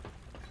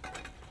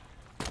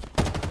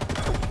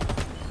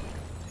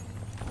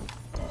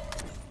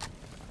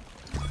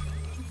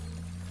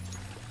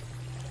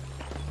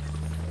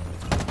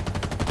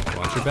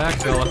 Watch your back,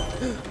 fella.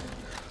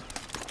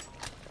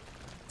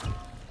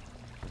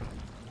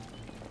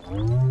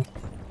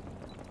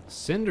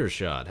 Cinder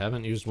shot.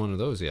 Haven't used one of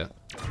those yet.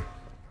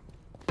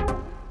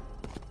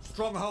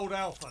 Stronghold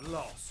Alpha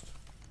lost.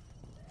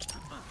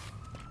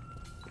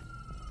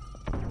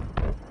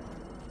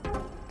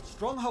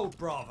 Stronghold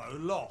Bravo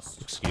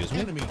lost. Excuse me?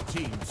 Enemy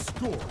team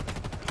scored.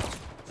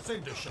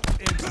 Cinder shot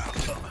in.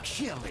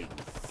 Killing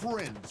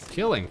frenzy.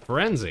 Killing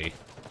frenzy.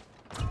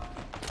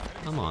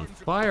 I'm on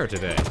fire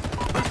today.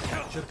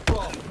 Captured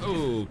Bravo.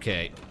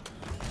 Okay.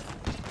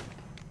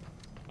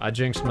 I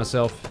jinxed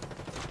myself.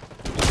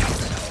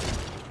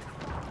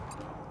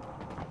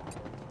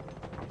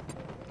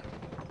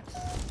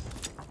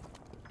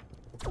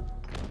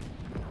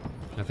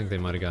 I think they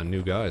might have got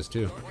new guys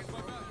too.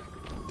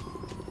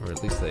 Or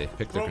at least they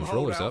picked their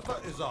Stronghold controllers up.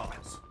 Alpha is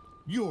ours.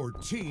 Your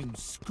team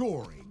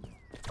scoring.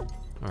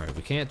 Alright,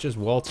 we can't just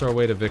waltz our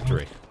way to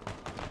victory.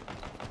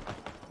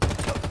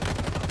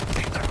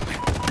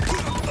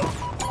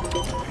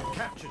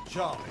 Captured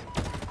Charlie.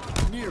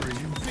 Nearing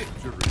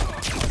victory.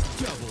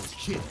 Double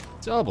kill.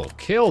 Double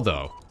kill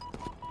though.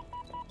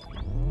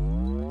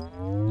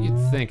 You'd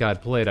think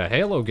I'd played a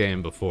Halo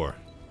game before.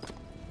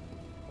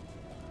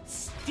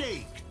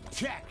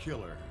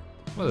 Steak-tacular.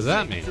 What does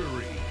that mean?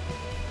 Victory.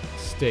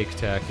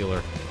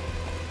 Steak-tacular.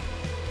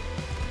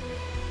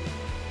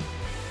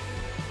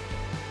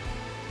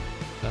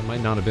 That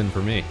might not have been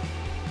for me.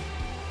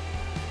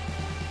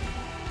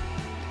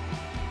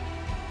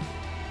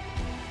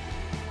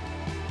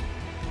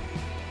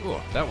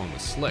 Oh, that one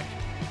was slick.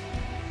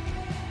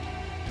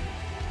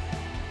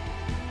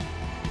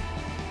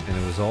 And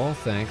it was all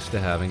thanks to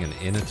having an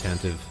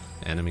inattentive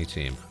enemy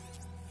team.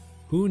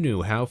 Who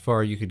knew how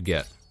far you could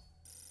get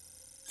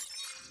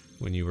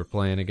when you were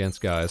playing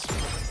against guys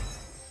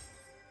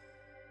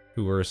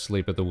who were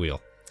asleep at the wheel?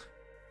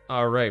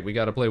 Alright, we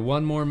gotta play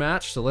one more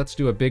match, so let's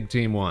do a big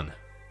team one.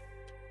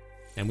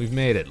 And we've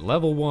made it.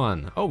 Level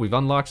 1. Oh, we've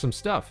unlocked some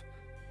stuff.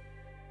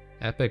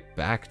 Epic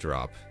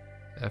backdrop.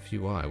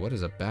 FUI. What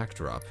is a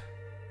backdrop?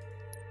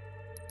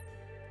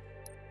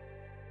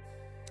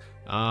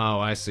 Oh,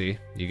 I see.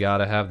 You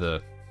gotta have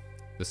the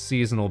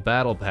seasonal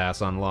battle pass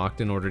unlocked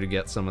in order to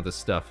get some of this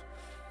stuff.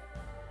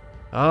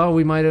 Oh,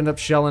 we might end up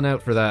shelling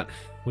out for that.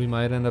 We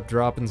might end up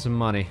dropping some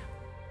money.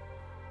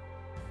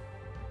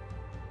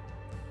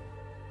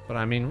 But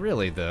I mean,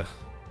 really, the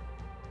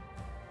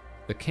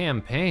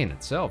campaign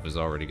itself is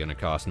already going to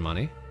cost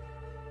money.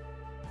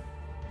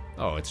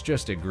 Oh, it's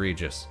just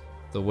egregious.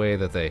 The way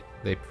that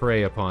they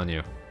prey upon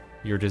you.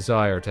 Your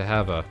desire to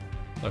have a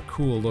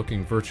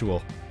cool-looking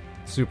virtual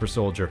super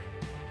soldier.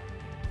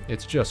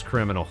 It's just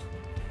criminal.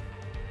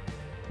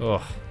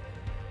 Ugh.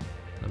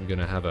 I'm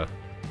gonna have a...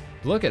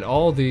 Look at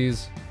all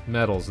these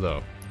medals,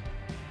 though.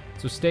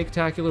 So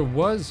Steak-tacular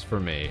was for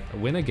me.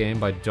 Win a game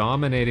by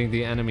dominating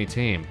the enemy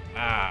team.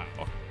 Ow.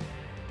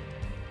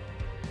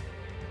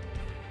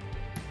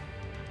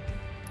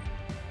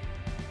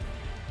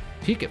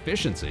 Peak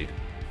efficiency?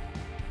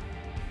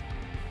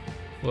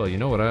 Well, you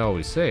know what I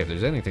always say, if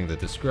there's anything that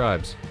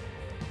describes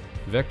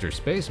Vector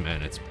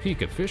Spaceman, it's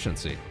peak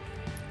efficiency.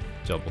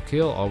 Double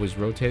kill, always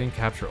rotating,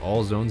 capture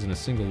all zones in a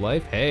single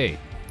life. Hey,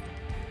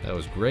 that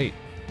was great.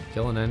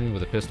 Kill an enemy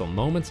with a pistol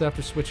moments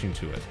after switching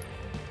to it.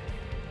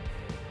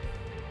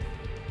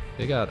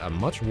 They got a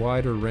much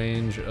wider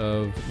range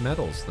of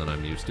medals than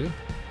I'm used to.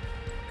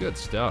 Good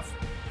stuff.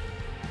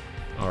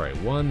 Alright,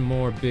 one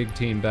more big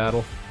team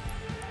battle,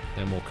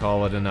 and we'll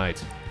call it a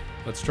night.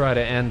 Let's try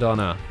to end on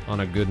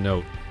a good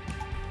note.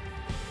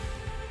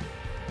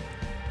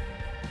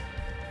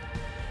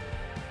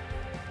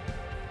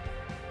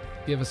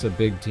 Give us a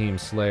big team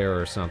slayer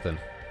or something.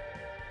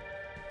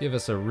 Give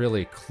us a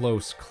really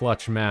close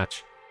clutch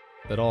match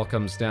that all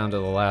comes down to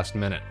the last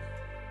minute.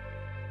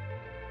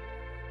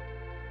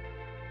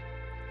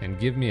 And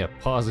give me a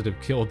positive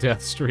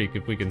kill-death streak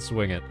if we can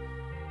swing it.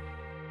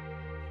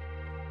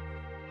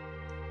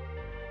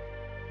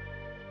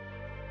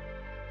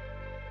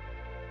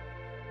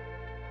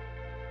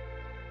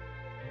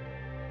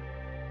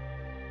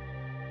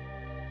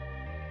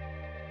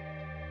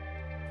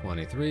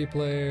 $23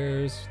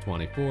 players,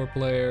 24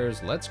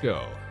 players, let's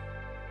go.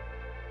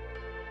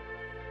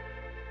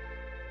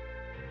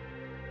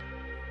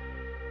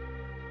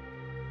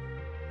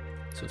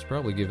 So it's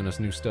probably giving us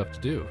new stuff to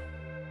do.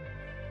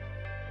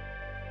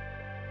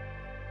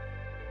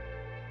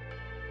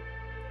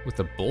 With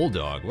a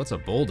bulldog? What's a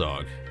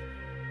bulldog?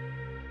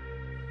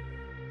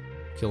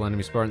 Kill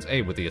enemy Spartans.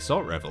 Hey, with the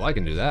assault rifle, I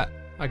can do that.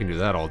 I can do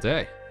that all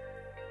day.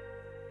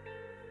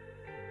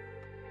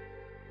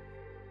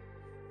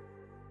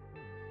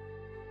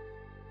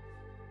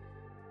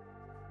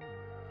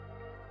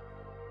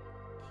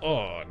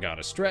 Oh,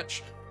 gotta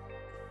stretch.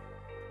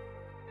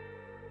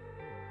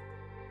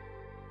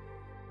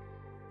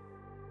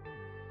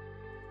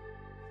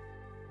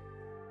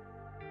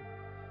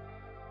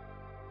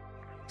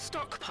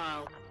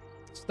 Stockpile.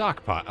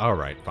 Stockpile.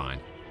 Alright, fine.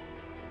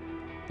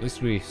 At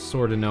least we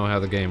sort of know how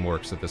the game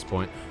works at this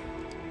point.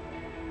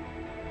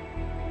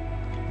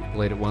 We've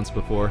played it once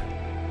before.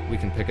 We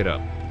can pick it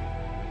up.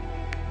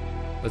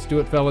 Let's do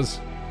it, fellas.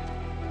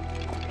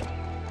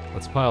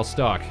 Let's pile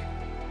stock.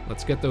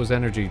 Let's get those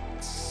energy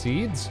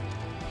seeds.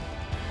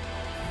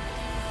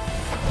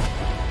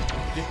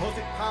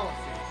 Deposit power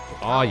seed.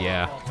 Oh,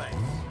 yeah.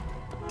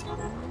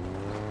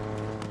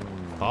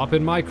 Hop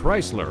in my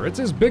Chrysler. It's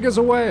as big as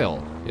a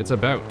whale. It's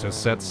about to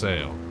set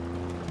sail.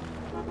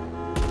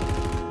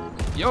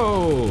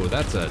 Yo,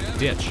 that's a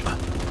ditch.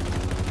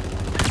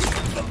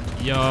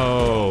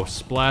 Yo,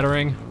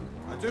 splattering.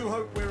 I do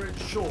hope we're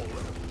insured.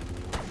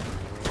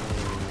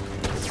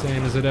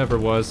 Same as it ever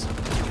was.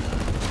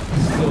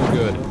 Still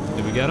good.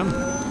 Did we get him?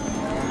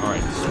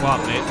 Alright,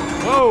 swap, mate.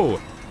 Whoa!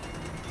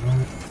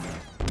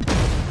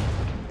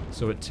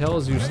 So it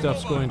tells you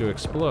stuff's going to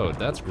explode.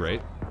 That's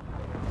great.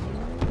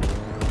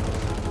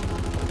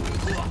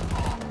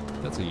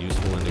 That's a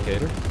useful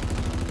indicator.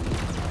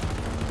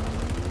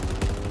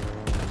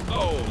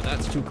 Oh,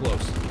 that's too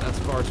close. That's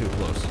far too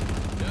close.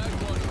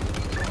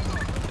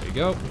 There you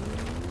go.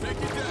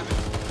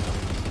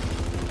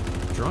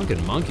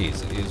 Drunken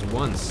Monkeys is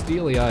one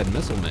steely-eyed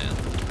missile man.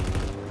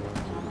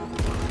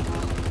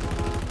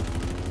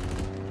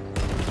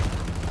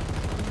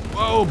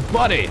 Whoa,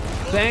 buddy!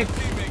 Thank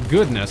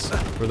goodness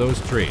for those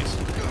trees.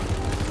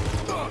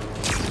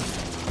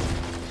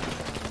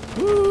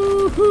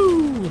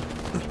 Woohoo!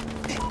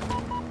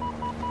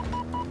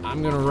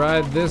 I'm gonna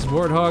ride this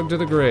warthog to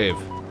the grave.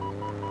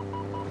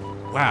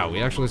 Wow,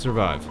 we actually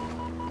survived.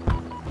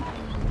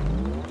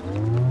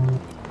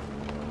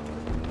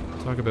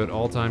 Talk about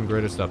all-time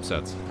greatest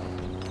upsets.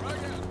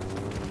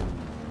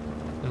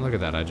 And look at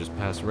that, I just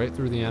passed right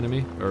through the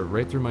enemy, or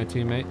right through my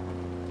teammate.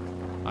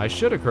 I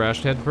should have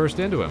crashed headfirst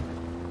into him.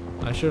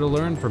 I should have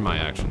learned from my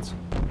actions.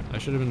 I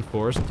should have been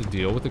forced to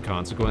deal with the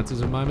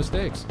consequences of my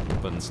mistakes.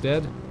 But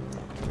instead,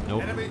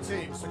 nope. Enemy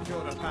team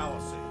secured a power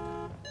seed.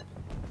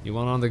 You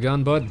want on the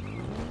gun, bud?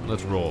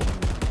 Let's roll.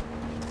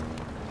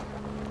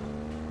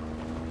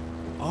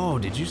 Oh,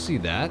 did you see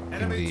that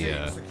Enemy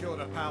team secured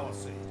a power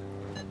seed.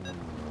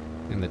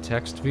 in the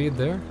text feed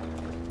there?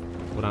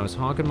 When I was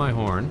honking my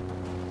horn,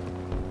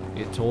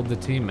 it told the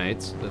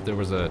teammates that there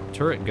was a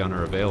turret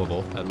gunner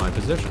available at my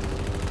position.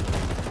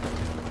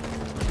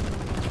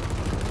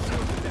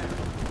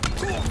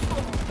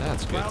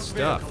 That's good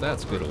stuff.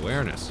 That's good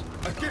awareness.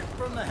 A gift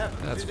from the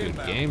heavens. That's is good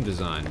inbound. game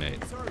design,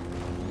 mate.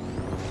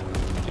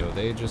 Yo,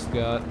 they just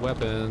got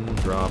weapon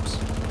drops.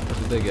 What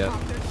did they get?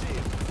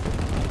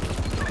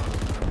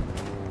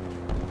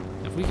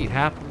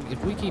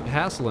 If we keep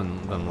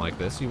hassling them like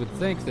this, you would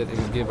think that it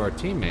would give our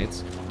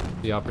teammates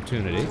the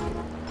opportunity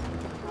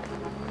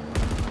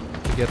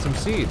to get some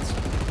seeds.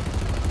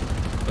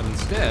 But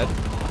instead,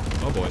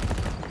 oh boy,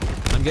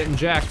 I'm getting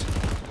jacked.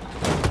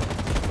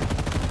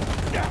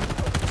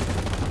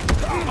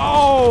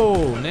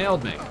 Oh,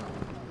 nailed me.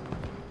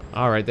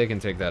 All right, they can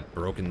take that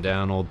broken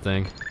down old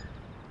thing.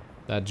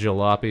 That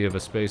jalopy of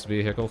a space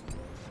vehicle.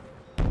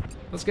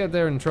 Let's get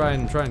there and try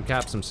and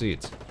cap some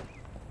seeds.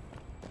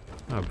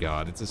 Oh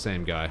god, it's the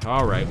same guy.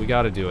 All right, we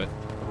got to do it.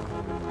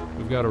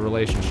 We've got a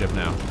relationship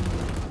now. A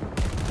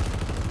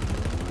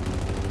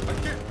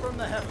gift from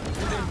the heavens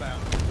is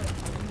inbound.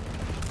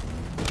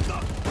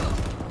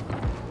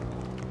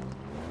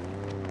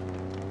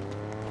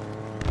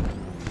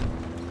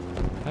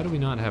 How do we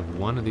not have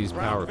one of these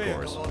power Ground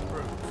cores? vehicle en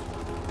route.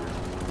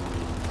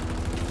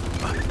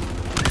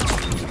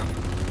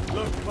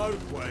 Look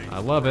both ways. I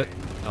love it.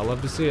 I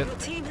love to see it. Your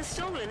team has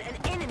stolen an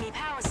enemy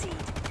power seed.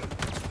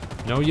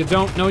 No, you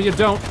don't. No, you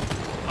don't.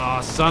 Aw,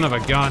 oh, son of a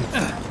gun.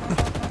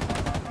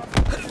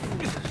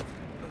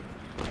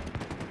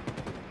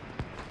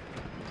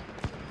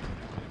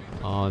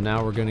 Oh,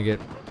 now we're gonna get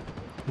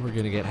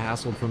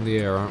hassled from the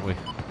air, aren't we?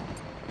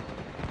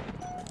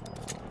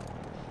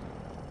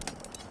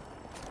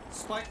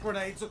 Spike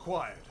grenades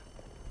acquired.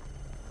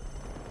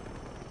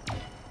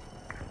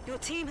 Your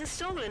team has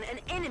stolen an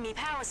enemy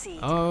power seed.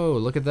 Oh,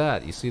 look at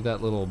that. You see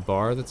that little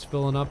bar that's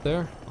filling up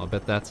there? I'll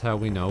bet that's how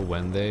we know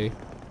when the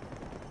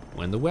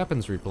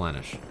weapons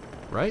replenish,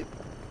 right?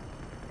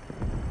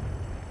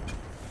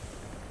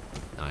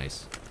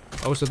 Nice.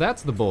 Oh, so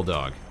that's the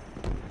bulldog.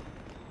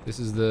 This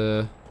is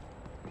the...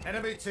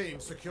 Enemy team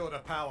secured a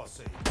power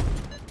seed.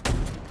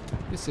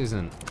 This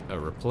isn't a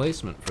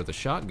replacement for the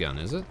shotgun,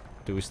 is it?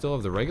 Do we still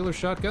have the regular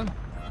shotgun?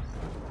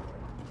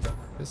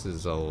 This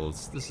is a little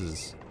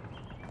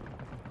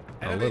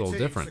Enemy team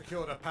different.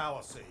 secured a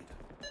power seed.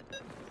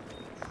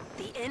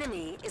 The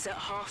enemy is at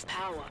half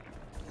power.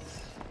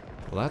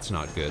 Well, that's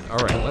not good. All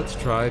right, let's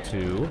try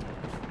to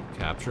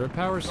capture a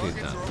power seed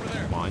then.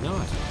 Why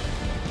not?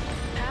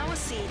 Power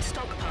seed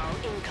stockpile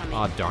incoming.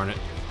 Aw, darn it.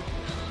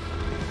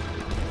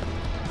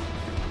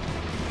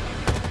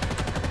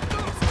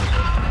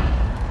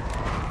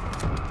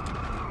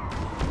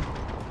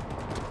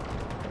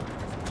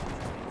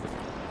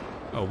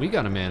 Oh, we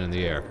got a man in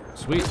the air.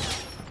 Sweet.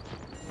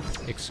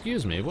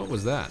 Excuse me, what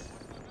was that?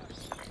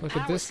 Look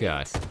at this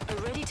guy. Seeds are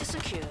ready to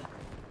secure.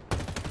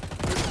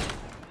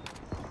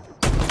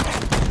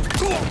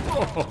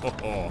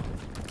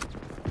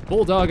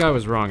 Bulldog, I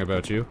was wrong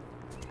about you.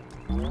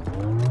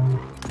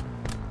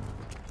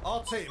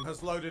 Our team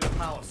has loaded a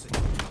power seed.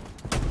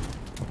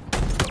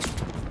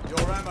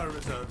 Your ammo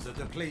reserves are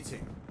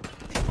depleting.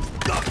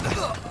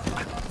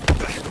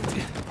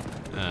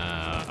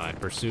 I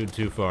pursued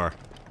too far.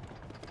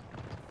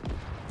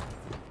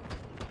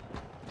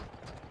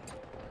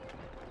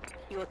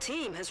 Your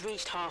team has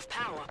reached half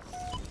power.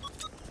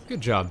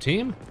 Good job,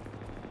 team.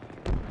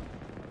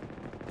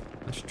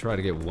 I should try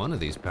to get one of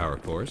these power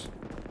cores.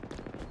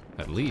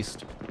 At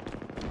least.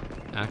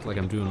 Act like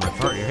I'm doing my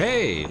part here.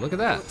 Hey, look at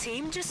Your that.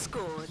 team just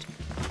scored.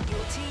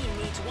 Your team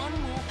needs one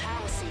more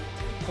power seed.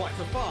 Quite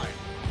a find.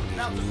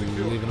 Now to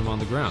secure. Leaving them on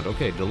the ground.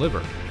 Okay,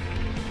 deliver.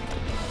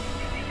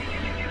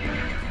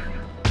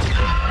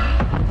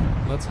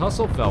 Let's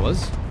hustle,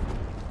 fellas.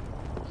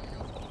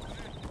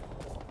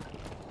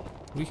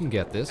 We can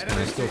get this. Can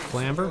I still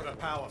clamber?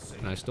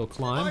 Can I still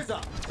climb? Eyes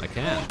up. I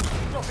can.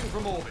 Dropping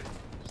from orbit.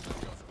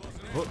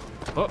 Oh,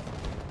 oh.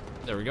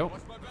 There we go.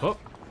 Oh.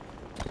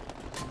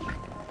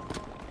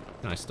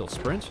 Can I still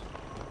sprint?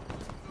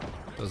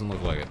 Doesn't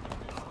look like it.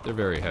 They're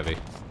very heavy.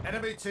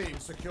 Enemy team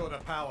secured a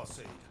power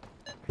seed.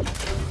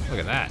 Look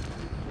at that.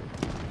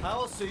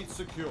 Power seed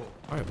secure.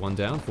 All right, one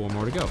down, 4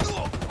 more to go. Watch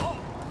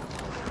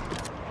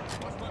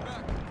my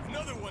back.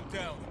 Another one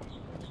down.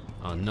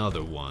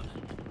 Another one.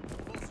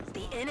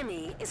 The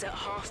enemy is at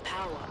half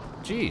power.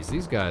 Jeez,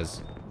 these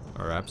guys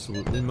are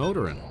absolutely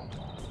motoring.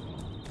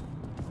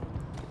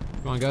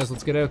 Come on, guys,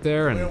 let's get out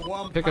there and We're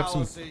one pick up power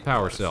some seed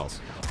power close. cells.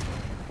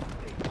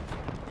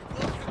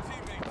 We've lost a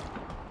teammate.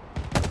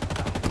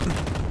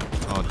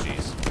 Oh,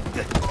 jeez.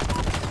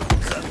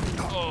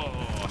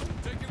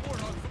 Taking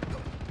Warthog.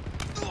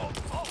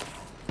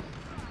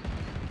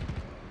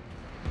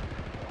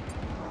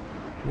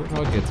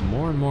 Warthog gets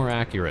more and more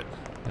accurate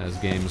as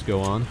games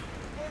go on.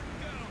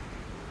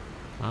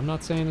 I'm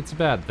not saying it's a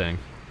bad thing.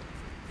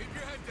 Keep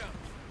your head down.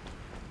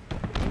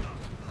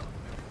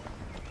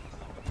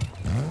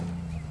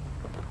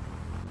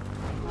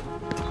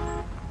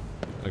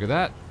 Look at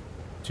that.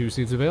 2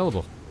 seats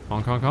available.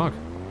 Honk, honk, honk.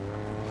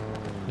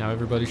 Now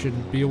everybody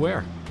should be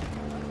aware.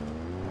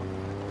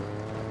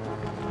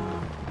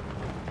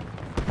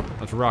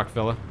 Let's rock,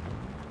 fella.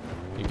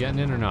 You getting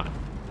in or not?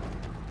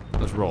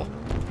 Let's roll.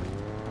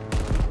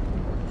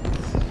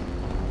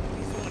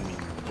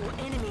 Your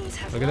enemies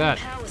have Look at one that.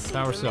 power seed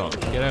Power cell.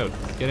 remaining. Get out.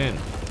 Get in.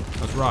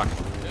 Let's rock.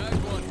 Tag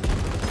one.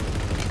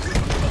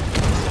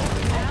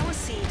 Power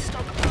seed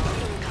stockpile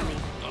incoming.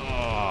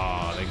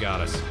 Oh, they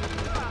got us.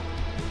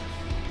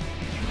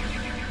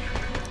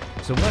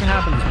 So what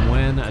happens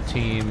when a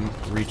team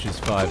reaches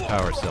 5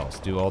 power cells?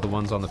 Do all the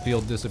ones on the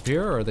field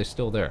disappear, or are they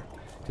still there?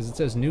 Because it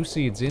says new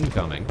seeds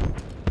incoming.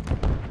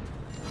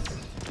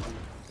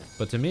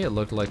 But to me it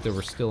looked like there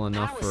were still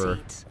enough Power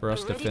seeds for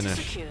us are to ready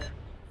finish secure.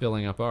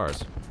 filling up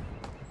ours.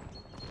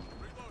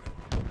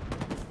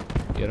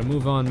 Get a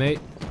move on, mate.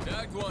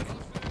 Tag one.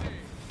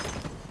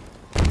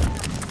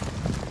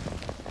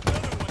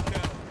 Another one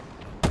down.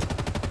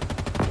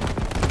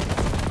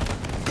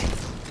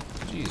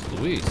 Jeez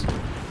Louise.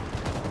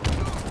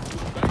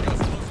 Back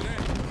out's closing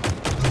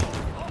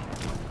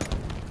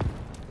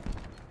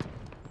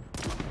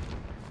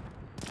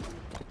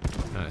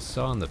in. I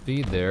saw on the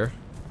feed there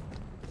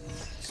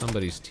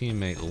somebody's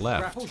teammate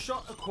left. Grapple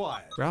shot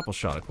acquired. Grapple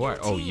shot acquired.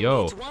 Your Oh, team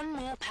yo. needs one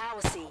more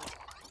power seed.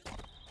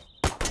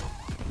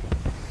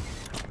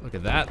 Look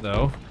at that,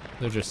 though.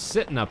 They're just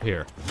sitting up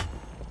here.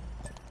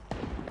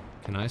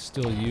 Can I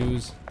still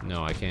use...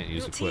 No, I can't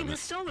use Your team equipment. has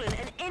stolen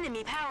an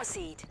enemy power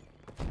seed.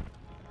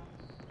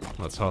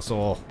 Let's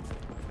hustle.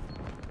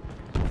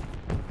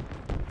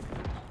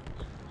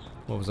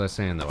 What was I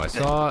saying, though? I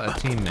saw a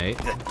teammate.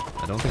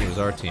 I don't think it was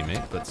our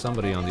teammate, but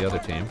somebody on the other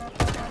team.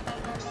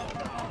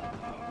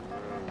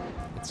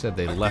 It said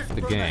they left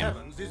the From the game.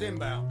 heavens is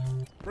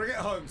inbound. Bring it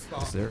home, Is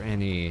Spartan. there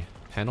any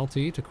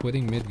penalty to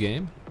quitting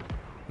mid-game?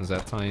 Does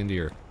that tie into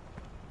your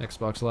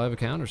Xbox Live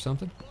account or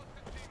something?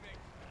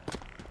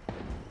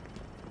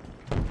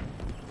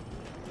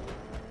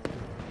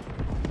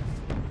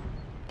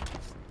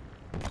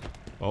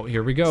 Oh,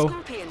 here we go.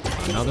 Scorpion.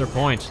 Another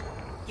point.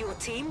 Your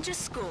team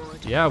just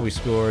scored. Yeah, we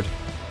scored.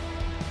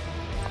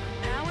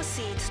 Power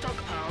seed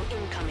stockpile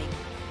incoming.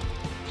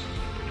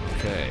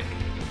 Okay.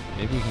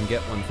 Maybe we can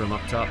get one from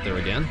up top there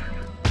again.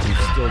 We've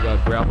still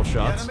got grapple The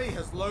shots. enemy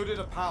has loaded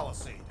a power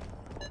seed.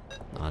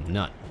 Ah,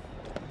 nut.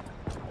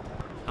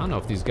 I don't know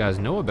if these guys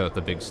know about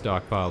the big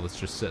stockpile that's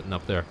just sitting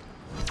up there.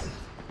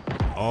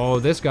 Oh,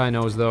 this guy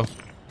knows though.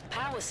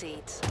 Power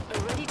seeds are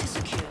ready to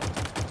secure.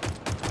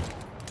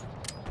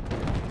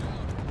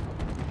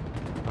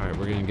 Alright,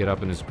 we're gonna get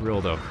up in his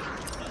grill though.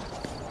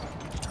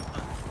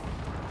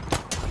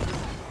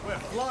 We're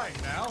flying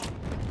now.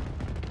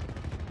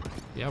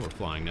 Yeah, we're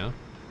flying now.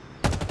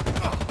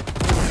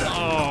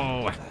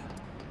 Oh!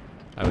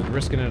 I was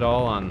risking it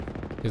all on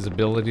his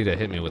ability to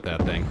hit me with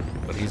that thing,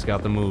 but he's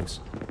got the moves.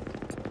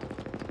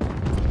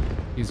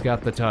 He's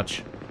got the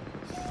touch.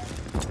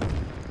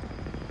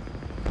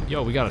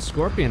 Yo, we got a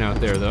scorpion out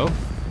there though.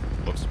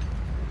 Whoops.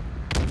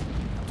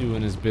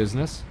 Doing his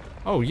business.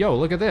 Oh, yo,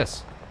 look at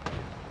this.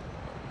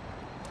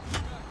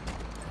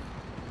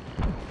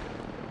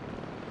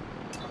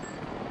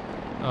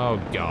 Oh,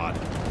 God.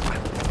 Oh,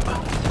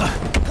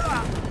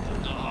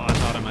 I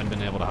thought I might have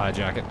been able to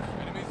hijack it.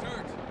 Enemies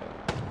hurt.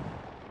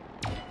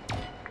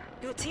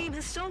 Your team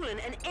has stolen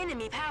an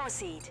enemy power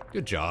seed.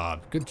 Good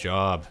job. Good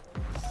job.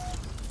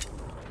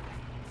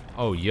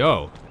 Oh,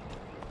 yo.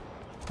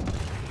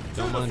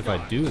 Don't mind if I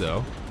do,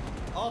 though.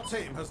 Our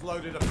team has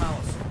loaded a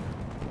power seed.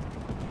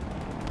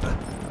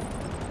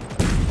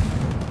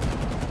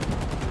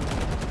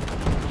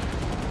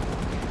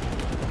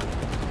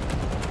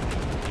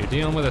 You're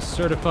dealing with a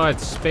certified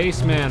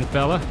spaceman,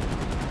 fella.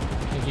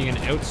 Think you can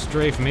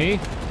outstrafe me?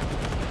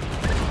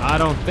 I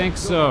don't think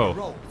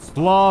so.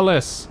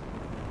 Flawless.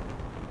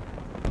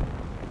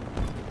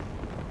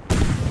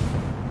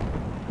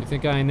 You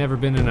think I ain't never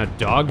been in a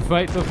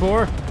dogfight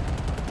before?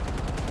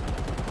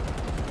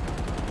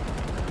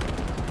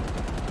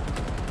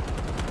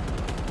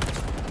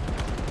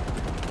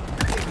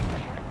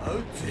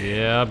 Oh dear.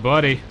 Yeah,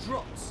 buddy.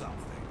 Dropped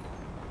something.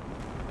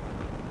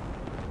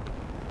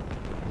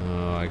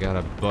 Oh, I got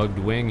a bugged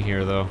wing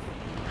here, though.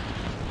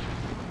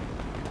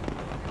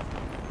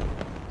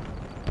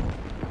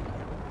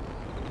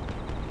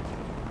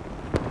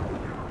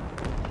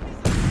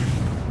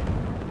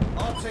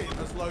 Our team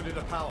has loaded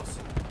a power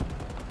seed.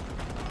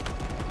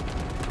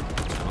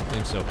 I don't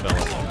think so,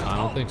 fella. I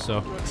don't think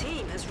so. Your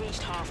team has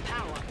reached half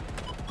power.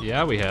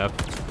 Yeah, we have.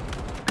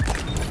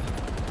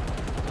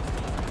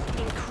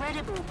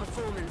 Incredible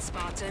performance,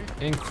 Spartan.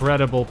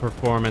 Incredible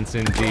performance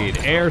indeed.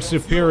 Air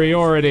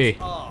superiority.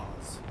 Ours.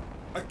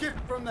 A gift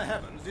from the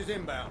heavens is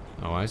inbound.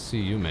 Oh, I see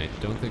you, mate.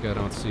 Don't think I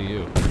don't see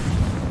you.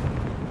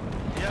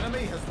 The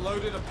enemy has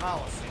loaded a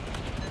power seed.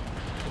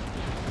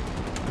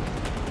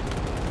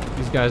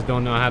 These guys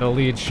don't know how to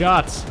lead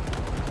shots.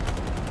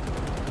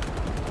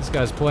 This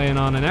guy's playing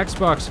on an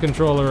Xbox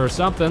controller or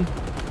something.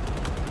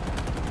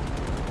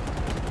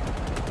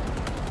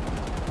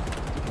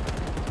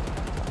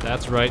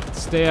 That's right.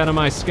 Stay out of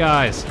my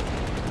skies.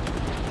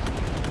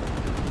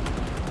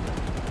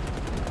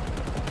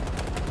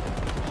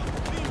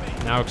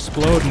 Now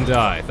explode and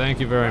die. Thank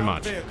you very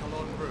much. Vehicle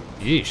en route.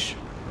 Yeesh.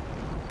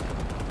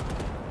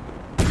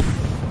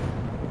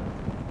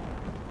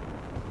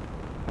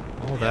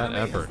 All The that enemy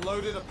effort. has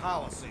loaded a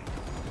power seed.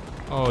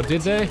 Oh,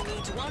 did they?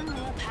 Needs one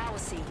more power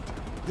seed.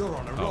 You're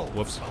on a Oh, roll.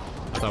 whoops.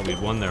 I thought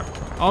we'd won there.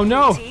 Oh,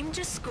 no! Team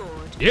just scored.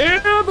 Yeah,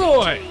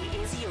 boy!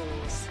 Victory is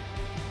yours.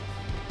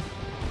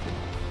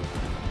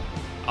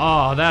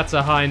 Oh, that's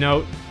a high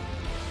note.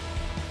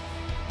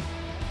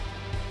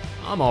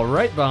 I'm all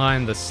right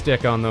behind the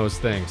stick on those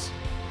things.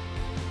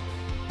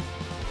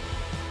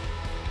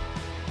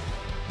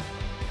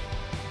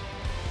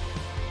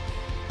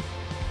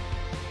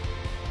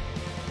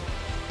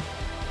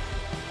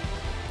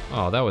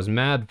 Oh, that was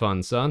mad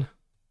fun, son.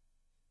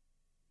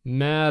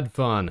 Mad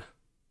fun.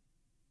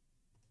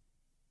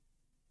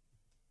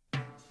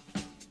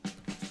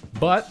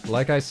 But,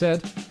 like I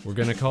said, we're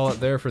gonna call it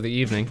there for the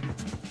evening.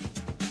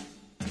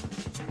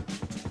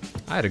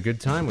 I had a good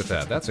time with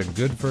that. That's a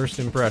good first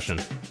impression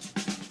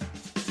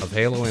of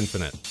Halo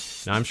Infinite.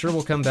 Now, I'm sure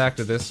we'll come back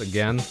to this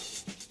again.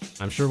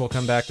 I'm sure we'll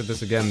come back to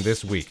this again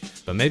this week.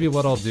 But maybe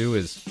what I'll do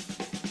is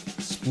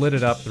split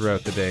it up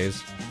throughout the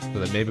days, so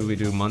that maybe we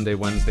do Monday,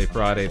 Wednesday,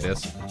 Friday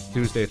this,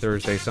 Tuesday,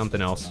 Thursday,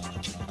 something else.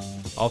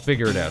 I'll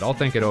figure it out. I'll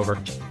think it over.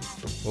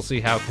 We'll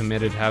see how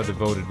committed, how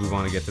devoted we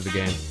want to get to the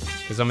game.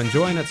 Because I'm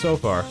enjoying it so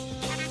far.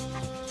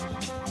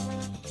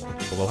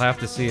 But we'll have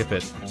to see if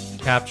it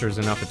captures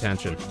enough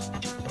attention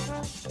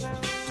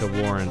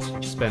to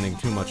warrant spending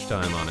too much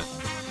time on it.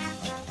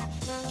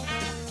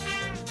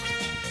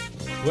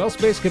 Well,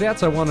 Space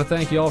Cadets, I want to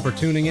thank you all for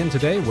tuning in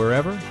today,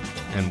 wherever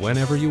and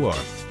whenever you are.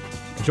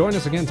 Join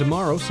us again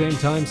tomorrow, same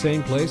time,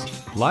 same place,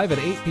 live at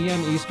 8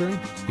 p.m. Eastern,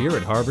 here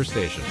at Harbor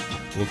Station.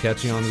 We'll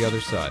catch you on the other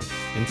side.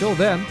 Until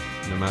then,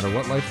 no matter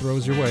what life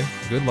throws your way,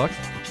 good luck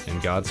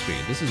and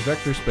Godspeed. This is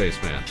Vector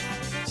Spaceman,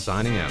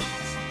 signing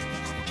out.